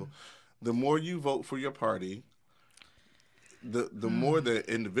 right? Yeah. So the more you vote for your party, the more that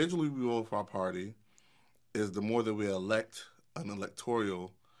individually we vote for our party, is the more that we elect an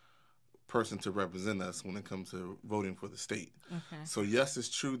electoral person to represent us when it comes to voting for the state. Okay. So yes, it's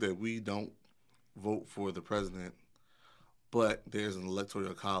true that we don't vote for the president, but there's an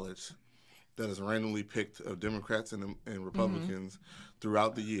electoral college that is randomly picked of Democrats and Republicans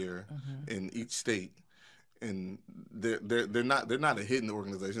throughout the year in each state, and they're not a hidden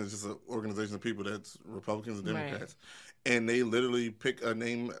organization. It's just an organization of people that's Republicans and Democrats, and they literally pick a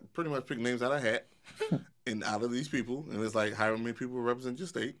name, pretty much pick names out of a hat, and out of these people, and it's like how many people represent your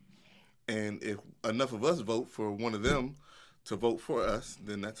state, and if enough of us vote for one of them to vote for us,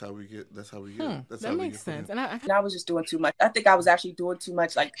 then that's how we get. That makes sense. And I was just doing too much. I think I was actually doing too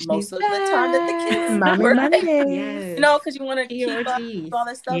much, like most of the time that the kids were like, you know, because you want to keep up with all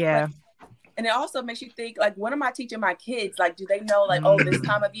that stuff. Yeah. And it also makes you think, like, what am I teaching my kids? Like, do they know, like, oh, this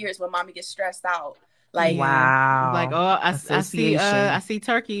time of year is when mommy gets stressed out? Like, wow. Like, oh, I see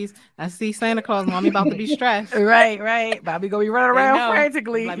turkeys. I see Santa Claus. Mommy about to be stressed. Right. Bobby gonna be running around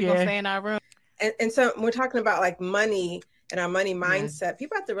frantically. Bobby gonna stay in our room. And so we're talking about like money and our money mindset. Yes.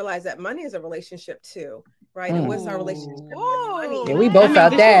 People have to realize that money is a relationship too, right? And what's our relationship with money? Yeah, we both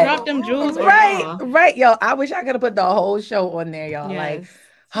felt that. Drop them jewels, right, yo. I wish I could have put the whole show on there, y'all. Yes.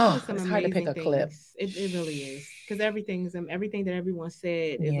 Like, it's hard to pick a clip. It really is, because everything that everyone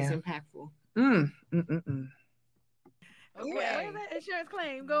said, it was impactful. Okay, where's that insurance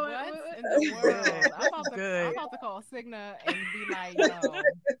claim going? What in the world? I'm about to call Cigna and be like, yo,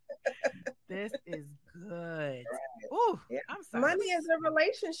 this is good. Ooh, yeah. I'm sorry. Money is a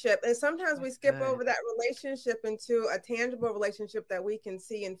relationship, and sometimes we skip over that relationship into a tangible relationship that we can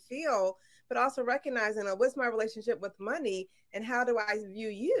see and feel, but also recognizing what's my relationship with money and how do I view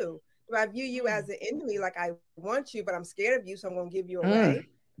you? Do I view you as an enemy, like I want you, but I'm scared of you, so I'm going to give you away?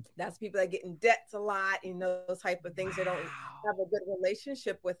 That's people that get in debts a lot, those type of things. They don't have a good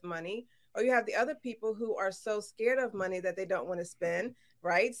relationship with money. Or you have the other people who are so scared of money that they don't want to spend,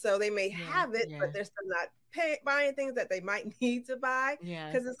 right? So they may have it, but they're still not buying things that they might need to buy,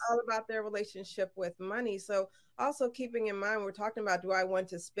 because it's all about their relationship with money. So also keeping in mind, we're talking about, do I want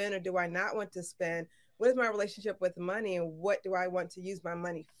to spend or do I not want to spend? What is my relationship with money, and what do I want to use my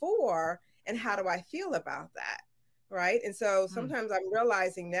money for? And how do I feel about that? Right. And so sometimes I'm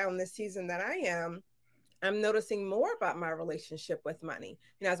realizing now in this season that I'm noticing more about my relationship with money,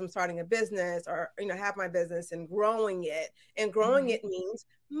 as I'm starting a business or, have my business and growing it. And growing it means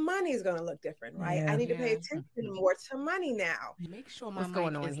money is going to look different, right? I need to pay attention more to money now. Make sure my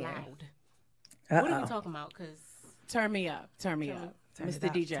mic is loud. Uh-oh. What are you talking about? Because turn me up, Mr.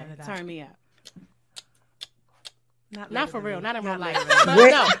 DJ, turn me up. Not for real, not in real life. All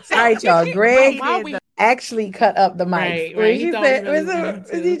right, y'all. Greg actually cut up the mic. Right. She said,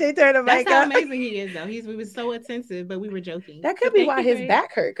 DJ turn the mic up. That's how amazing he is, though. We were so attentive, but we were joking. That could be why his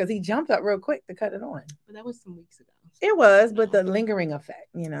back hurt, because he jumped up real quick to cut it on. But that was some weeks ago. It was, but the lingering effect,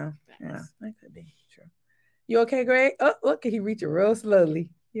 you know. Yeah, that could be true. You okay, Greg? Oh, look, he reaching real slowly.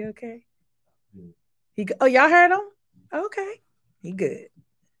 You okay? Y'all heard him? Okay. He good.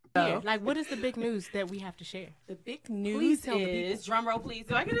 Yeah. Like, what is the big news that we have to share? The big news is, drum roll, please.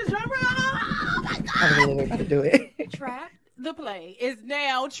 Do I get a drum roll? Oh my God. I don't know if I can do it. Trap the Play is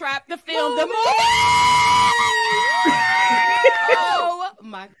now Trap the Film, the movie. Oh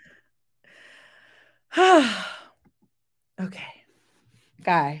my. Okay.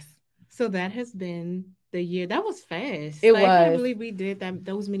 Guys. So that has been the year. That was fast. It was. I can't believe we did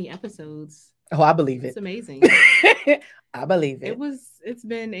those many episodes. Oh, I believe it. It's amazing. I believe it. It's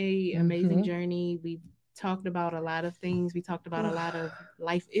been a amazing journey. We've talked about a lot of things. We talked about a lot of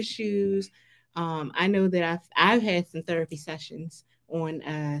life issues. I know that I've had some therapy sessions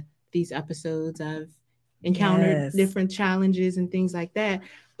on these episodes. I've encountered different challenges and things like that.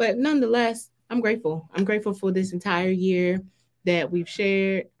 But nonetheless, I'm grateful. I'm grateful for this entire year that we've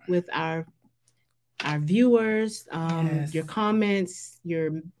shared with our viewers, your comments,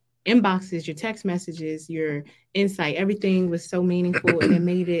 your inboxes, your text messages, your insight. Everything was so meaningful, and it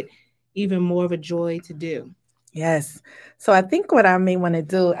made it even more of a joy to do. Yes. So I think what I may want to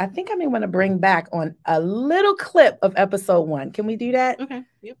do, I may want to bring back on a little clip of episode 1. Can we do that? Okay.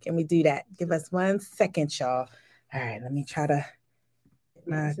 Yep. Can we do that? Give us 1 second, y'all. All right. Let me try to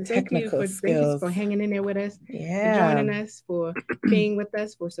my technical skills. Thank you for hanging in there with us. Yeah. For joining us, for being with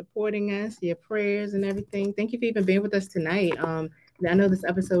us, for supporting us, your prayers and everything. Thank you for even being with us tonight. I know this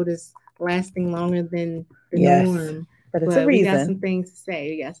episode is lasting longer than the norm, but it's a reason. We got some things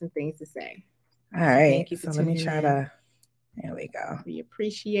to say. All right. Thank you for let me try to. There we go. We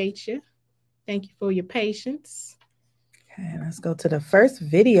appreciate you. Thank you for your patience. Okay, let's go to the first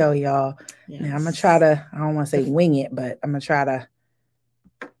video, y'all. Yes. Now I'm gonna try to. I don't want to say wing it, but I'm gonna try to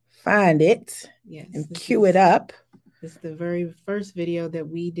find it and cue it up. This is the very first video that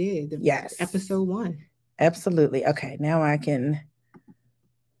we did. Episode 1. Absolutely. Okay, now I can.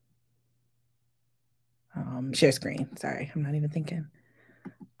 Share screen. Sorry, I'm not even thinking.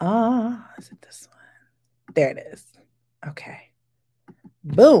 Is it this one? There it is. Okay.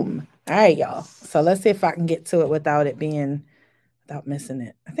 Boom. All right, y'all. So let's see if I can get to it without missing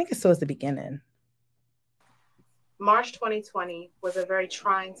it. I think it's towards the beginning. March 2020 was a very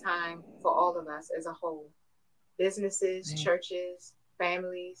trying time for all of us as a whole. Businesses, churches,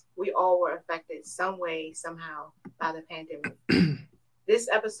 families, we all were affected some way, somehow by the pandemic. This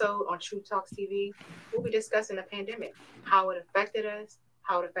episode on Truth Talks TV, we'll be discussing the pandemic, how it affected us,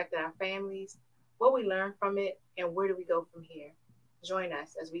 how it affected our families, what we learned from it, and where do we go from here. Join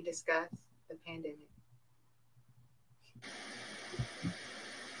us as we discuss the pandemic.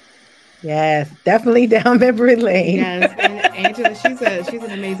 Yes, definitely down memory lane. Yes, and Angela, she's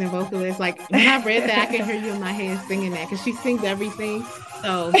an amazing vocalist. Like when I read that, I can hear you in my head singing that because she sings everything.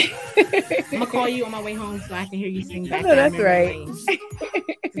 So I'm gonna call you on my way home so I can hear you sing back. That's right.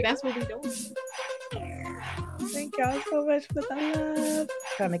 That's what we do. Thank y'all so much for the love.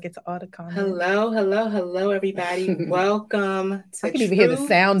 Trying to get to all the comments. Hello, everybody. Welcome to I can even hear the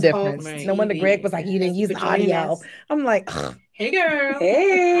sound difference. Right. No wonder Greg was like, he didn't use the audio. I'm like, hey girl.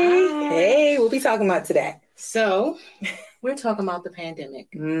 Hey, we'll be talking about today. So we're talking about the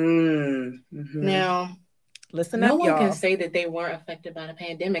pandemic. Mm-hmm. Now, listen up, y'all. No one can say that they weren't affected by the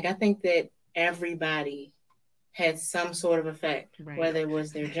pandemic. I think that everybody had some sort of effect, whether it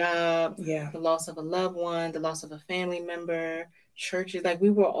was their job, the loss of a loved one, the loss of a family member, churches. Like we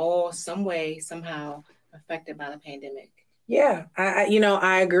were all some way, somehow affected by the pandemic. Yeah,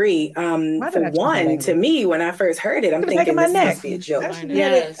 I agree. For one, to me, when I first heard it, I'm thinking this must be a joke.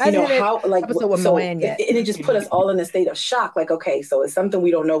 Yes. How like and it just put us all in a state of shock. Like, okay, so it's something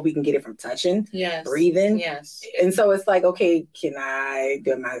we don't know if we can get it from touching, breathing, and so it's like, okay, do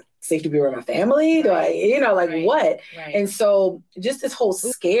my safe to be around my family? Do I, what? Right. And so just this whole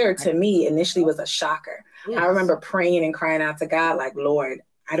scare to me initially was a shocker. Yes. I remember praying and crying out to God, like, Lord,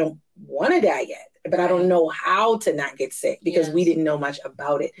 I don't want to die yet, but I don't know how to not get sick because we didn't know much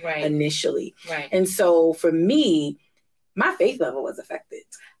about it initially. Right. And so for me, my faith level was affected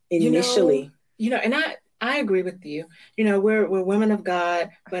initially. And I agree with you. We're women of God,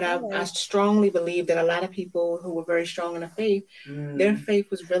 but I strongly believe that a lot of people who were very strong in the faith, their faith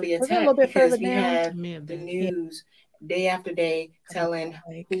was really attacked because we had the news day after day telling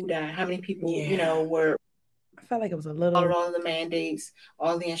who died, how many people, were. I felt like it was a little. All the mandates,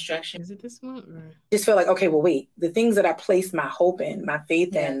 all the instructions. Is it this one? Or? Just feel like, okay, well, wait, the things that I placed my hope in, my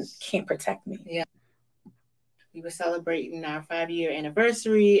faith in, can't protect me. Yeah. We were celebrating our 5-year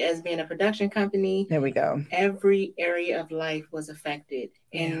anniversary as being a production company. There we go. Every area of life was affected,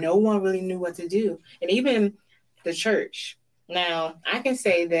 and no one really knew what to do. And even the church. Now, I can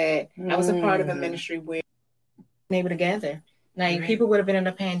say that I was a part of a ministry where we were able to gather. Now, people would have been in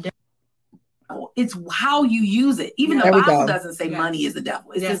a pandemic. It's how you use it. Even the Bible doesn't say money is the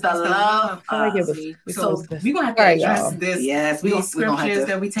devil. It's just the love. So we're gonna have to address this. Yes, we scriptures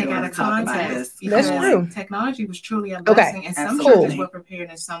that we take out of context. That's true. Technology was truly a blessing, and some churches were prepared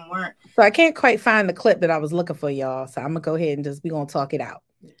and some weren't. So I can't quite find the clip that I was looking for, y'all. So I'm gonna go ahead and we're gonna talk it out.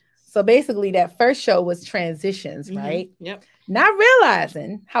 So basically, that first show was transitions, right? Yep. Not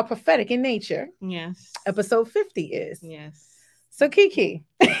realizing how prophetic in nature. Yes. Episode 50 is. Yes. So Kiki,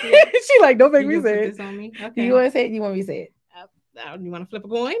 she like, don't make me say it. Okay. You want to say it? You want me to say it? You want to flip a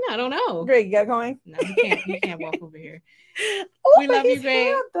coin? I don't know. Greg, you got a coin? No, you can't. You can't walk over here. We love you,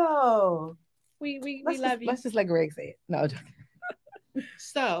 Greg. Though. We love you. Let's just let Greg say it. No.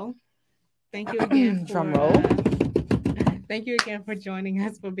 So, thank you again. Drum roll. Thank you again for joining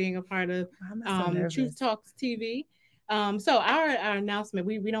us, for being a part of Truth Talks TV. So our announcement,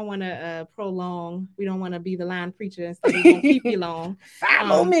 we don't want to prolong. We don't want to be the line preacher. Instead, we won't keep you long. 5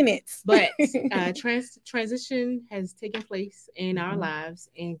 more minutes. But transition has taken place in our lives,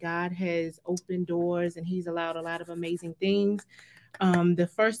 and God has opened doors, and He's allowed a lot of amazing things. The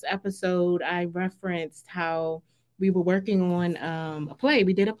first episode, I referenced how we were working on a play.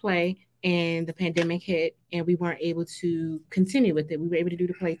 We did a play, and the pandemic hit, and we weren't able to continue with it. We were able to do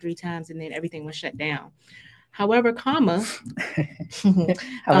the play 3 times, and then everything was shut down. However,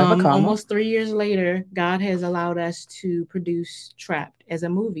 almost 3 years later, God has allowed us to produce Trapped as a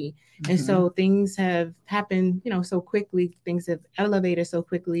movie. And so things have happened, so quickly. Things have elevated so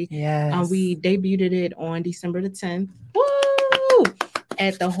quickly. Yes. We debuted it on December the 10th. Woo!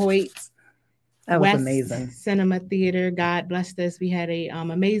 At the Hoyt That was West amazing. Cinema Theater. God blessed us. We had a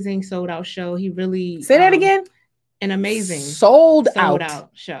amazing sold out show. He really say that again. An amazing sold out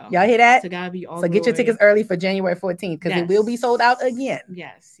show. Y'all hear that? To God be all so get your tickets early for January 14th because it will be sold out again.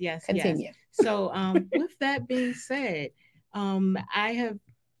 Yes. Continue. Yes. So with that being said, I have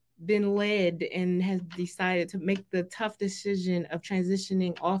been led and has decided to make the tough decision of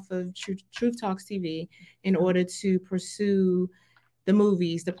transitioning off of Truth Talks TV in order to pursue the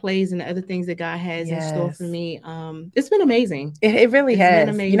movies, the plays, and the other things that God has in store for me. It's been amazing. It really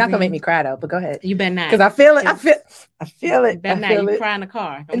has. You're not gonna make me cry though, but go ahead. You better not. Because I feel it. I feel it. You better not. You cry in the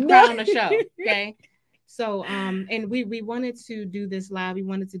car. Don't cry on the show. Okay. So and we wanted to do this live. We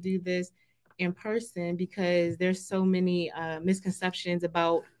wanted to do this in person because there's so many misconceptions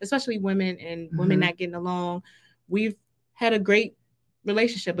about, especially women and women not getting along. We've had a great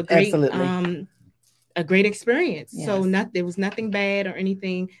relationship, a great experience. Yes. So there was nothing bad or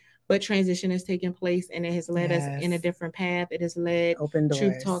anything, but transition has taken place, and it has led us in a different path. It has led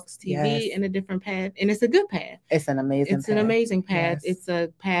Truth Talks TV in a different path, and it's a good path. It's an amazing path. Yes. It's a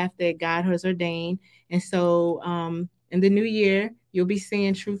path that God has ordained. And so in the new year, you'll be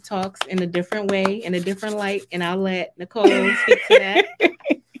seeing Truth Talks in a different way, in a different light, and I'll let Nicole speak to that.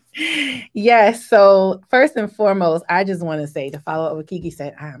 Yes. So first and foremost, I just want to say, to follow up what Kiki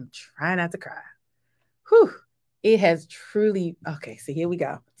said, I am trying not to cry. Whew. It has truly. Okay, so here we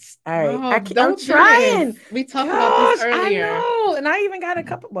go. All right, I'm trying. We talked about this earlier. I know, and I even got a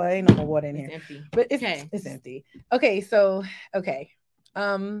couple. Well, ain't no more water in here. It's empty, but it's empty. Okay, so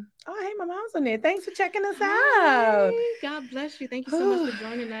Oh, hey, my mom's on there. Thanks for checking us out. God bless you. Thank you so much for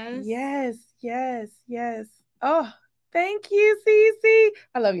joining us. Yes. Oh, thank you, Cece.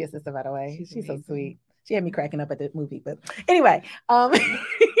 I love your sister, by the way. She's so sweet. She had me cracking up at the movie, but anyway.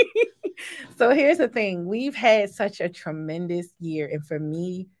 So here's the thing. We've had such a tremendous year. And for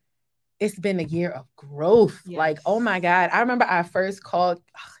me, it's been a year of growth. Yes. Like, oh my God. I remember I first called.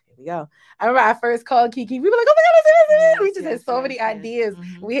 Here we go. I remember I first called Kiki. We were like, oh my God, we just had so many ideas.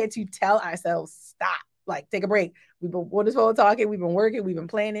 We had to tell ourselves, stop, like, take a break. We've been on this phone talking. We've been working. We've been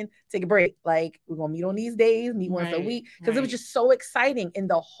planning. Take a break. Like, we're going to meet on these days, meet once a week. Because it was just so exciting. And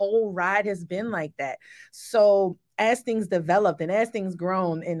the whole ride has been like that. So as things developed and as things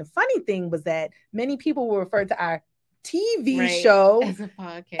grown, and the funny thing was that many people will refer to our TV show as a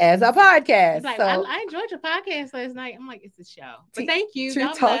podcast. Like, so I enjoyed your podcast last night. I'm like, it's a show. But thank you.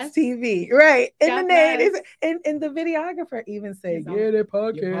 Truth Talks TV. Right. In the name. And the videographer even said, they're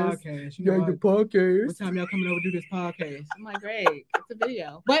podcast. You got the podcast. What time y'all coming over to do this podcast? I'm like, great. It's a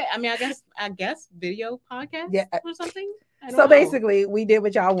video. But I mean, I guess video podcast or something. So basically, we did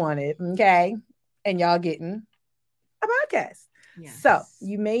what y'all wanted. Okay. And y'all getting a podcast. Yes. So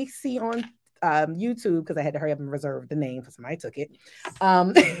you may see on YouTube, because I had to hurry up and reserve the name because somebody took it.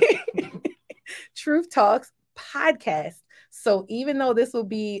 Truth Talks podcast. So even though this will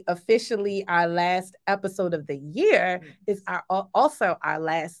be officially our last episode of the year, it's also our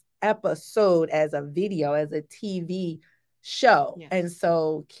last episode as a video, as a TV show. Yes. And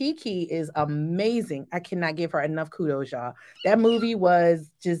so Kiki is amazing. I cannot give her enough kudos, y'all. That movie was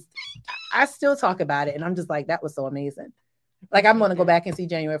just, I still talk about it and I'm just like, that was so amazing. Like I'm going to go back and see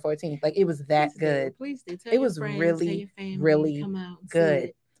January 14th. Like it was that good. Please do. It was really, really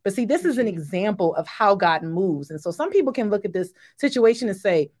good. But see, this is an example of how God moves. And so some people can look at this situation and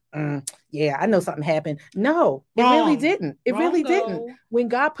say, yeah, I know something happened. No, it really didn't. It really didn't. When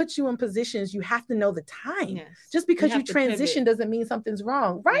God puts you in positions, you have to know the time. Yes. Just because you transition doesn't mean something's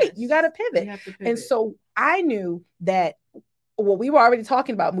wrong. Right. Yes. You got to pivot. And so I knew that, well, we were already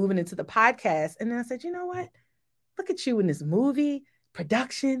talking about moving into the podcast. And then I said, you know what? Look at you in this movie,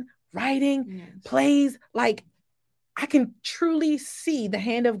 production, writing, plays. Like, I can truly see the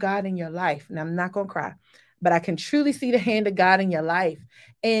hand of God in your life. And I'm not going to cry, but I can truly see the hand of God in your life.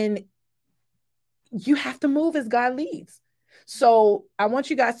 And you have to move as God leads. So I want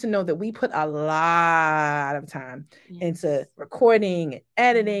you guys to know that we put a lot of time into recording and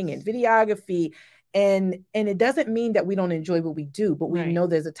editing and videography. And it doesn't mean that we don't enjoy what we do, but we know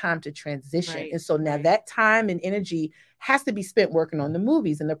there's a time to transition. And so now that time and energy has to be spent working on the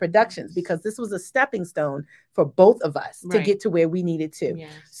movies and the productions, because this was a stepping stone for both of us to get to where we needed to.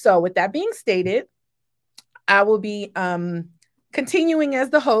 Yes. So with that being stated, I will be continuing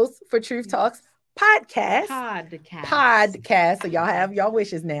as the host for Truth Talks podcast. So y'all have y'all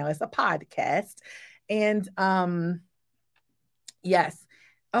wishes now. It's a podcast. And yes.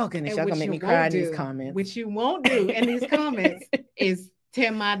 Oh goodness, y'all gonna make me cry in these comments. What you won't do in these comments is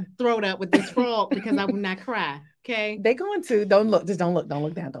tear my throat up with this frog because I will not cry. Okay. They're going to. Don't look. Just don't look. Don't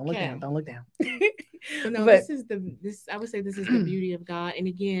look down. Don't look down. Don't look down. But no, this I would say this is the beauty of God. And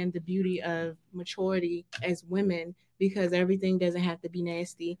again, the beauty of maturity as women, because everything doesn't have to be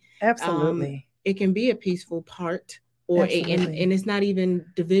nasty. Absolutely. It can be a peaceful part, or and it's not even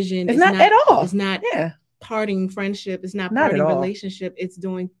division. It's not at all. It's not parting friendship. It's not parting relationship. It's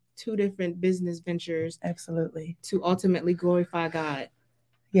doing two different business ventures. Absolutely. To ultimately glorify God.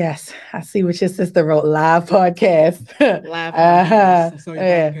 Yes, I see what your sister wrote. Live podcast. Live podcast. So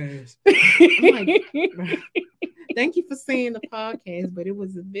podcast. Thank you for seeing the podcast, but it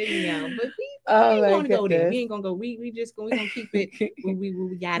was a video. But we ain't gonna go there. We ain't gonna go. We gonna keep it when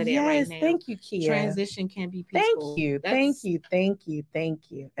we got it at right now. Thank you, Kia. Transition can be peaceful. Thank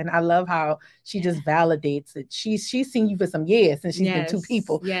you. And I love how she just validates it. She's seen you for some years since she's been two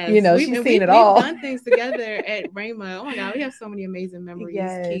people. Yes. You know, she's seen it all. We've done things together at Rhema. Oh my God, we have so many amazing memories.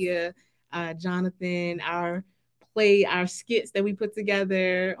 Yes. Kia, Jonathan, our skits that we put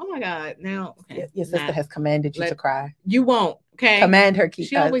together. Oh my God. Now your sister has commanded you to cry. You won't. Okay. Command her.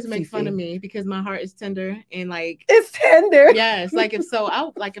 She always makes fun of me because my heart is tender and like it's tender. Yes. Like if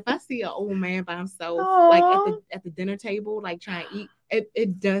I see an old man by himself, like at the dinner table, like trying to eat,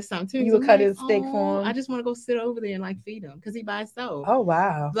 it does something to me. You would cut his steak for him. I just want to go sit over there and like feed him because he by himself. Oh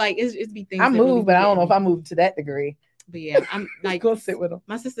wow. Like it's be things. I move, but I don't know if I move to that degree. But yeah, I'm like go sit with him.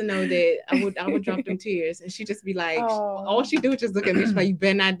 My sister know that I would drop them tears, and she just be like, all she do is just look at me. She's like, "You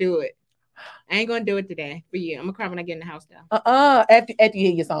better not do it. I ain't gonna do it today for you. I'm gonna cry when I get in the house though." After you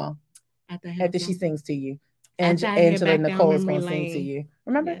hear your song, after she sings to you, and Angela Nicole is gonna sing to you.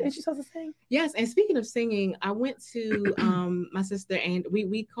 Remember, is she supposed to sing? Yes. And speaking of singing, I went to my sister, and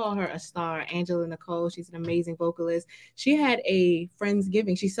we call her a star, Angela Nicole. She's an amazing vocalist. She had a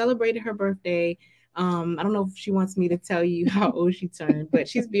Friendsgiving. She celebrated her birthday. I don't know if she wants me to tell you how old she turned, but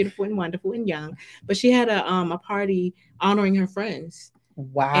she's beautiful and wonderful and young. But she had a party honoring her friends.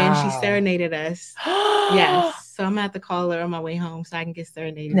 Wow. And she serenaded us. Yes. So I'm gonna have to call her on my way home so I can get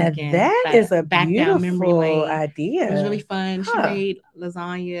serenaded again. That is a beautiful idea. It was really fun. She made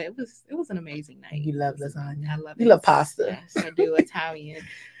lasagna. It was an amazing night. You love lasagna. I love it. You love pasta. Yes, I do. Italian.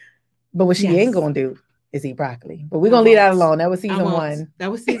 But what she ain't gonna do is eat broccoli. But we're going to leave that alone. That was season 1.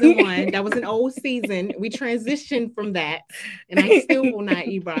 That was season 1. That was an old season. We transitioned from that. And I still will not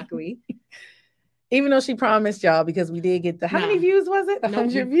eat broccoli. Even though she promised y'all, because we did get how many views was it?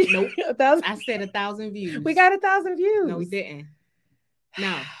 100 views? Nope. 1,000? I said 1,000 views. We got 1,000 views. No, we didn't.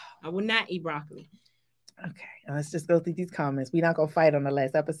 No, I will not eat broccoli. Okay, let's just go through these comments. We're not gonna fight on the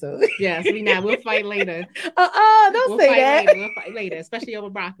last episode. Yes, we not. We'll fight later. Don't say that. We'll fight later, especially over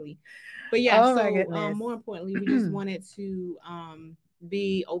broccoli. But yeah, more importantly, we just wanted to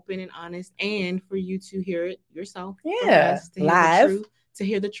be open and honest, and for you to hear it yourself. Yeah, live to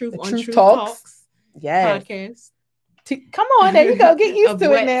hear the truth on Truth Talks. Yes, podcast. Come on, there you go. Get used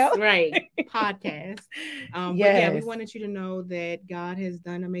to it now. Right. Podcast. But yeah, we wanted you to know that God has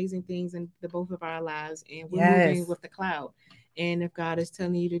done amazing things in the both of our lives, and we're moving with the cloud. And if God is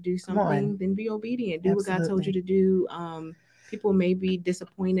telling you to do something, then be obedient. Do what God told you to do. People may be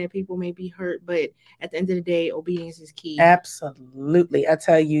disappointed, people may be hurt, but at the end of the day, obedience is key. Absolutely. I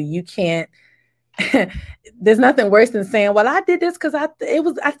tell you, you can't. There's nothing worse than saying, well, I did this because I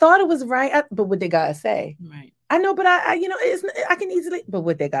thought it was right, but what did God say? Right. I know, but I can easily, but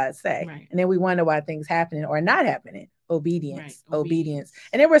what did God say? Right. And then we wonder why things happening or not happening. Obedience.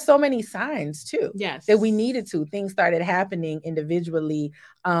 And there were so many signs too. Yes. That we needed to. Things started happening individually,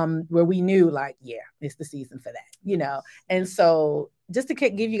 where we knew, like, yeah, it's the season for that, And so just to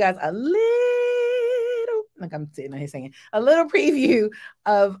give you guys a little, like I'm sitting here saying, a little preview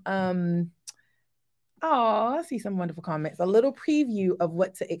of I see some wonderful comments. A little preview of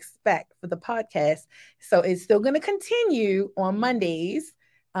what to expect for the podcast. So it's still going to continue on Mondays.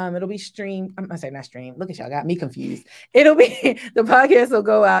 It'll be streamed. I'm sorry, not streamed. Look at y'all, got me confused. It'll be the podcast will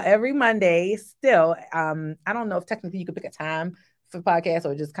go out every Monday. Still, I don't know if technically you could pick a time for podcasts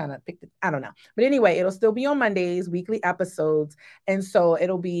or just kind of pick I don't know. But anyway, it'll still be on Mondays, weekly episodes, and so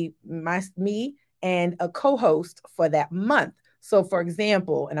it'll be me and a co-host for that month. So, for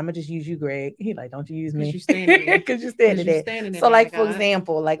example, and I'm gonna just use you, Greg. He like, don't you use me? Because you're standing there. So, like, for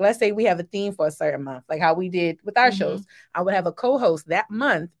example, like, let's say we have a theme for a certain month, like how we did with our shows. I would have a co-host that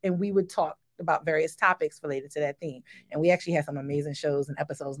month, and we would talk about various topics related to that theme. And we actually have some amazing shows and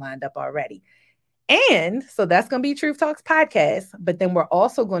episodes lined up already. And so that's gonna be Truth Talks podcast. But then we're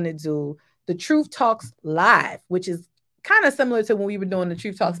also going to do the Truth Talks live, which is kind of similar to when we were doing the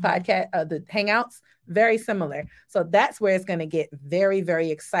Truth Talks podcast, the Hangouts. Very similar. So that's where it's going to get very,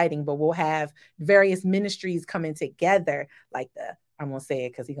 very exciting. But we'll have various ministries coming together, like I won't say it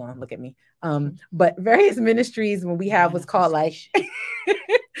because he's going to look at me. But various ministries when we have what's called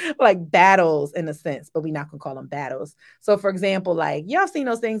like battles in a sense, but we're not going to call them battles. So, for example, like y'all seen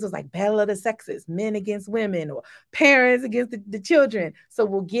those things, it was like battle of the sexes, men against women or parents against the children. So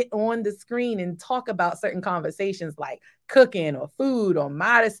we'll get on the screen and talk about certain conversations like cooking or food or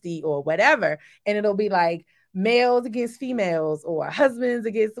modesty or whatever. And it'll be like males against females or husbands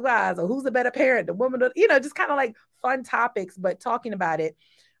against wives or who's a better parent, the woman, just kind of like fun topics, but talking about it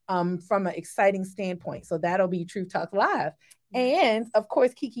from an exciting standpoint. So that'll be Truth Talk Live. And of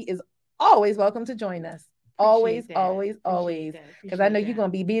course, Kiki is always welcome to join us. Always. Because I know you're going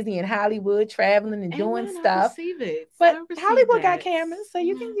to be busy in Hollywood, traveling and doing stuff. But Hollywood got cameras, so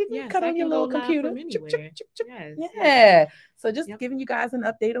you can cut on your little computer. Yeah. So just giving you guys an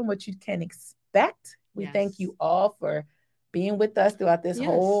update on what you can expect. We thank you all for being with us throughout this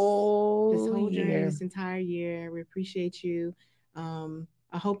whole year. This entire year. We appreciate you.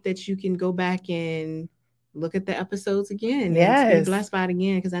 I hope that you can go back and look at the episodes again. And be blessed by it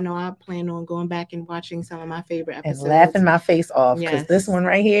again, because I know I plan on going back and watching some of my favorite episodes. And laughing my face off, because this one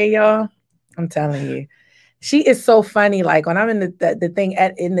right here, y'all, I'm telling you, she is so funny. Like when I'm in the thing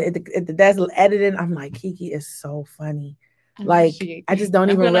at the desk editing, I'm like, Kiki is so funny. Like I just don't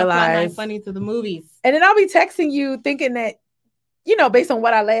even realize funny to the movies. And then I'll be texting you thinking that, based on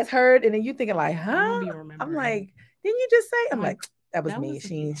what I last heard, and then you thinking like, huh? I'm like, didn't you just say? I'm like, that was me.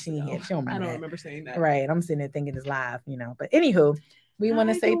 She don't remember. I don't remember saying that. Right. I'm sitting there thinking it's live, But anywho, we want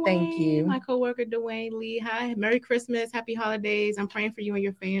to say Dwayne, thank you. My coworker Dwayne Lee. Hi, Merry Christmas, Happy Holidays. I'm praying for you and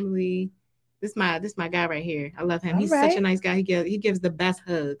your family. This my guy right here. I love him. He's such a nice guy. He gives the best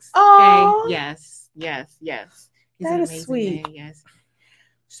hugs. Oh, okay. Yes. He's that is sweet. Man. Yes.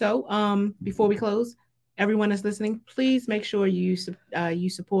 So before we close, everyone that's listening, please make sure you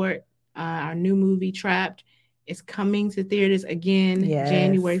support our new movie Trapped. It's coming to theaters again,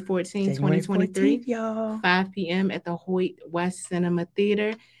 January 14th, 2023, 5 p.m. at the Hoyt West Cinema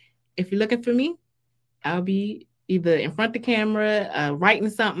Theater. If you're looking for me, I'll be either in front of the camera,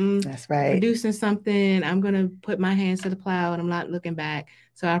 writing something, that's right, producing something. I'm going to put my hands to the plow and I'm not looking back.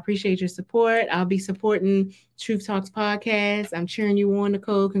 So I appreciate your support. I'll be supporting Truth Talks podcast. I'm cheering you on,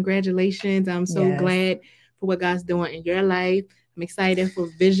 Nicole. Congratulations. I'm so glad for what God's doing in your life. I'm excited for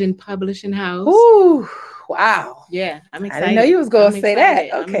Vision Publishing House. Ooh. Wow. Yeah, I'm excited. I didn't know you was going to say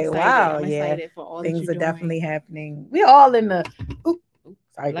that. Okay, wow. I'm excited for all things are definitely happening. We're all in the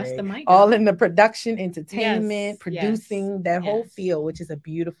in the production, entertainment, producing, that whole field, which is a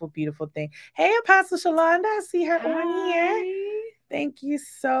beautiful, beautiful thing. Hey, Apostle Shalonda, I see her on here. Thank you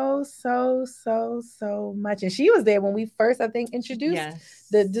so much. And she was there when we first, I think, introduced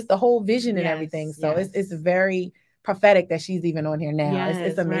the whole vision and everything. So it's very prophetic that she's even on here now.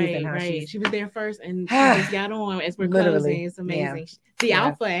 It's amazing how she was there first and she just got on as we're closing. It's amazing. The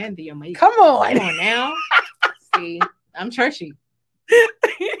Alpha and the Omega. Come on now. I'm churchy.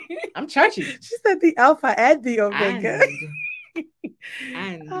 I'm churchy. She said the Alpha and the Omega.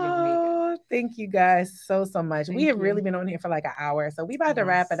 And oh, thank you guys so much. We have really been on here for like an hour, so we about to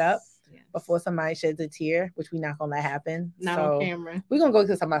wrap it up before somebody sheds a tear, which we're not gonna let happen. Not on camera. We're gonna go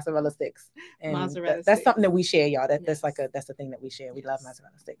to some mozzarella sticks, and that's something that we share, y'all. That's the thing that we share. We love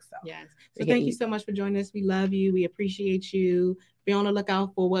mozzarella sticks. So yes. So thank you so much for joining us. We love you. We appreciate you. Be on the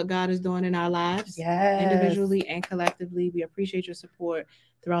lookout for what God is doing in our lives, individually and collectively. We appreciate your support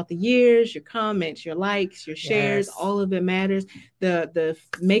throughout the years, your comments, your likes, your shares, all of it matters. The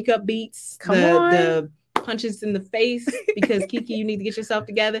makeup beats, the punches in the face because Kiki, you need to get yourself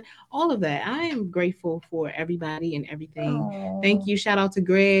together. All of that. I am grateful for everybody and everything. Aww. Thank you. Shout out to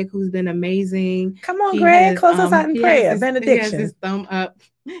Greg, who's been amazing. Come on, Greg, close us out in prayer. Benediction. He has his thumb up.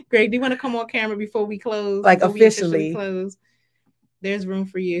 Greg, do you want to come on camera before we close? Like officially close? There's room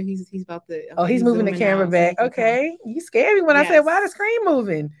for you. He's about to. He's moving the camera back. Okay, you scared me when I said, "Why the screen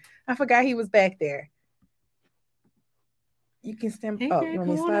moving?" I forgot he was back there. You can stand. Hey, you want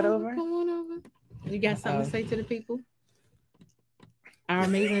me to slide over? Come on over. You got something to say to the people? Our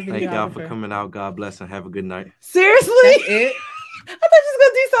amazing videographer. Thank y'all for coming out. God bless and have a good night. Seriously? That's it? I thought you was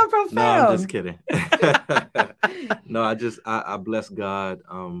gonna do something profound. No, I'm just kidding. No, I bless God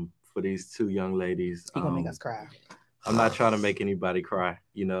for these two young ladies. He's gonna make us cry. I'm not trying to make anybody cry,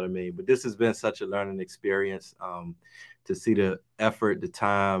 you know what I mean? But this has been such a learning experience to see the effort, the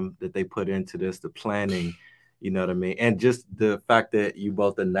time that they put into this, the planning, you know what I mean? And just the fact that you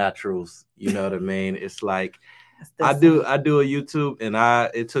both are naturals, you know what I mean? It's like, I do a YouTube and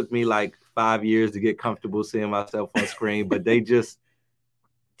it took me like 5 years to get comfortable seeing myself on screen, but they just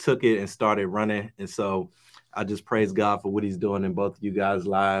took it and started running. And so I just praise God for what he's doing in both of you guys'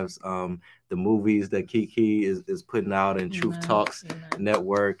 lives. The movies that Kiki is putting out and Truth Talks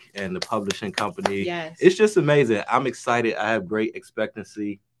Network and the publishing company. Yes. It's just amazing. I'm excited. I have great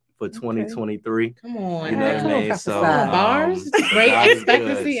expectancy for 2023. Come on. You know what I mean? So bars, great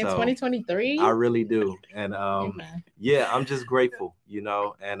expectancy in 2023. I really do. And yeah, I'm just grateful, you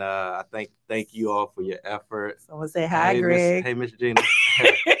know, and I thank you all for your effort. Someone say hi, Greg. Hey, Miss Gina.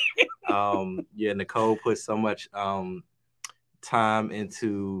 Yeah, Nicole put so much time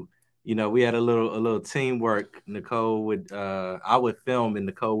into, you know, we had a little teamwork. Nicole I would film and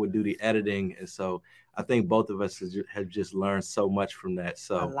Nicole would do the editing, and so I think both of us have just learned so much from that.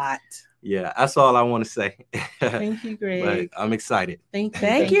 So a lot. Yeah, that's all I want to say. Thank you, Greg. But I'm excited. Thank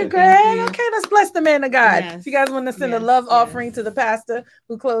you, Greg. Okay, let's bless the man of God. Yes. If you guys want to send a love offering to the pastor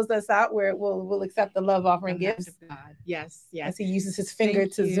who closed us out, where we'll accept the love offering gifts. Yes. As he uses his finger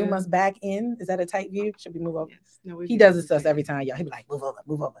to zoom us back in. Is that a tight view? Should we move over? Yes. No, he does this to us every time, y'all. He be like, move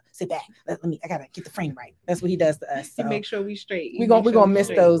over, sit back. I gotta get the frame right. That's what he does to us. So. He make sure we straight. We're gonna miss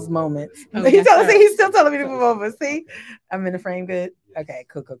those moments. Oh, he's still telling me to move over. See, I'm in the frame. Good. Okay,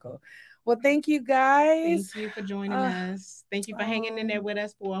 cool. Well, thank you guys. Thank you for joining us. Thank you for hanging in there with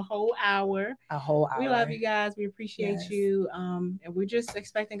us for a whole hour. We love you guys. We appreciate you. And we're just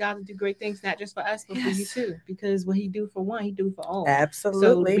expecting God to do great things, not just for us, but for you too. Because what he do for one, he do for all.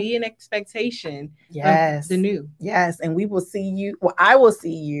 Absolutely. So be in expectation of the new. Yes. And we will see you. Well, I will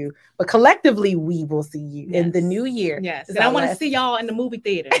see you, but collectively we will see you in the new year. Yes. And I want to see y'all in the movie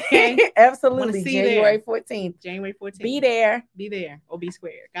theater. Okay. Absolutely. January 14th. January 14th. Be there or be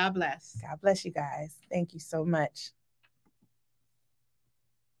square. God bless. God bless you guys. Thank you so much.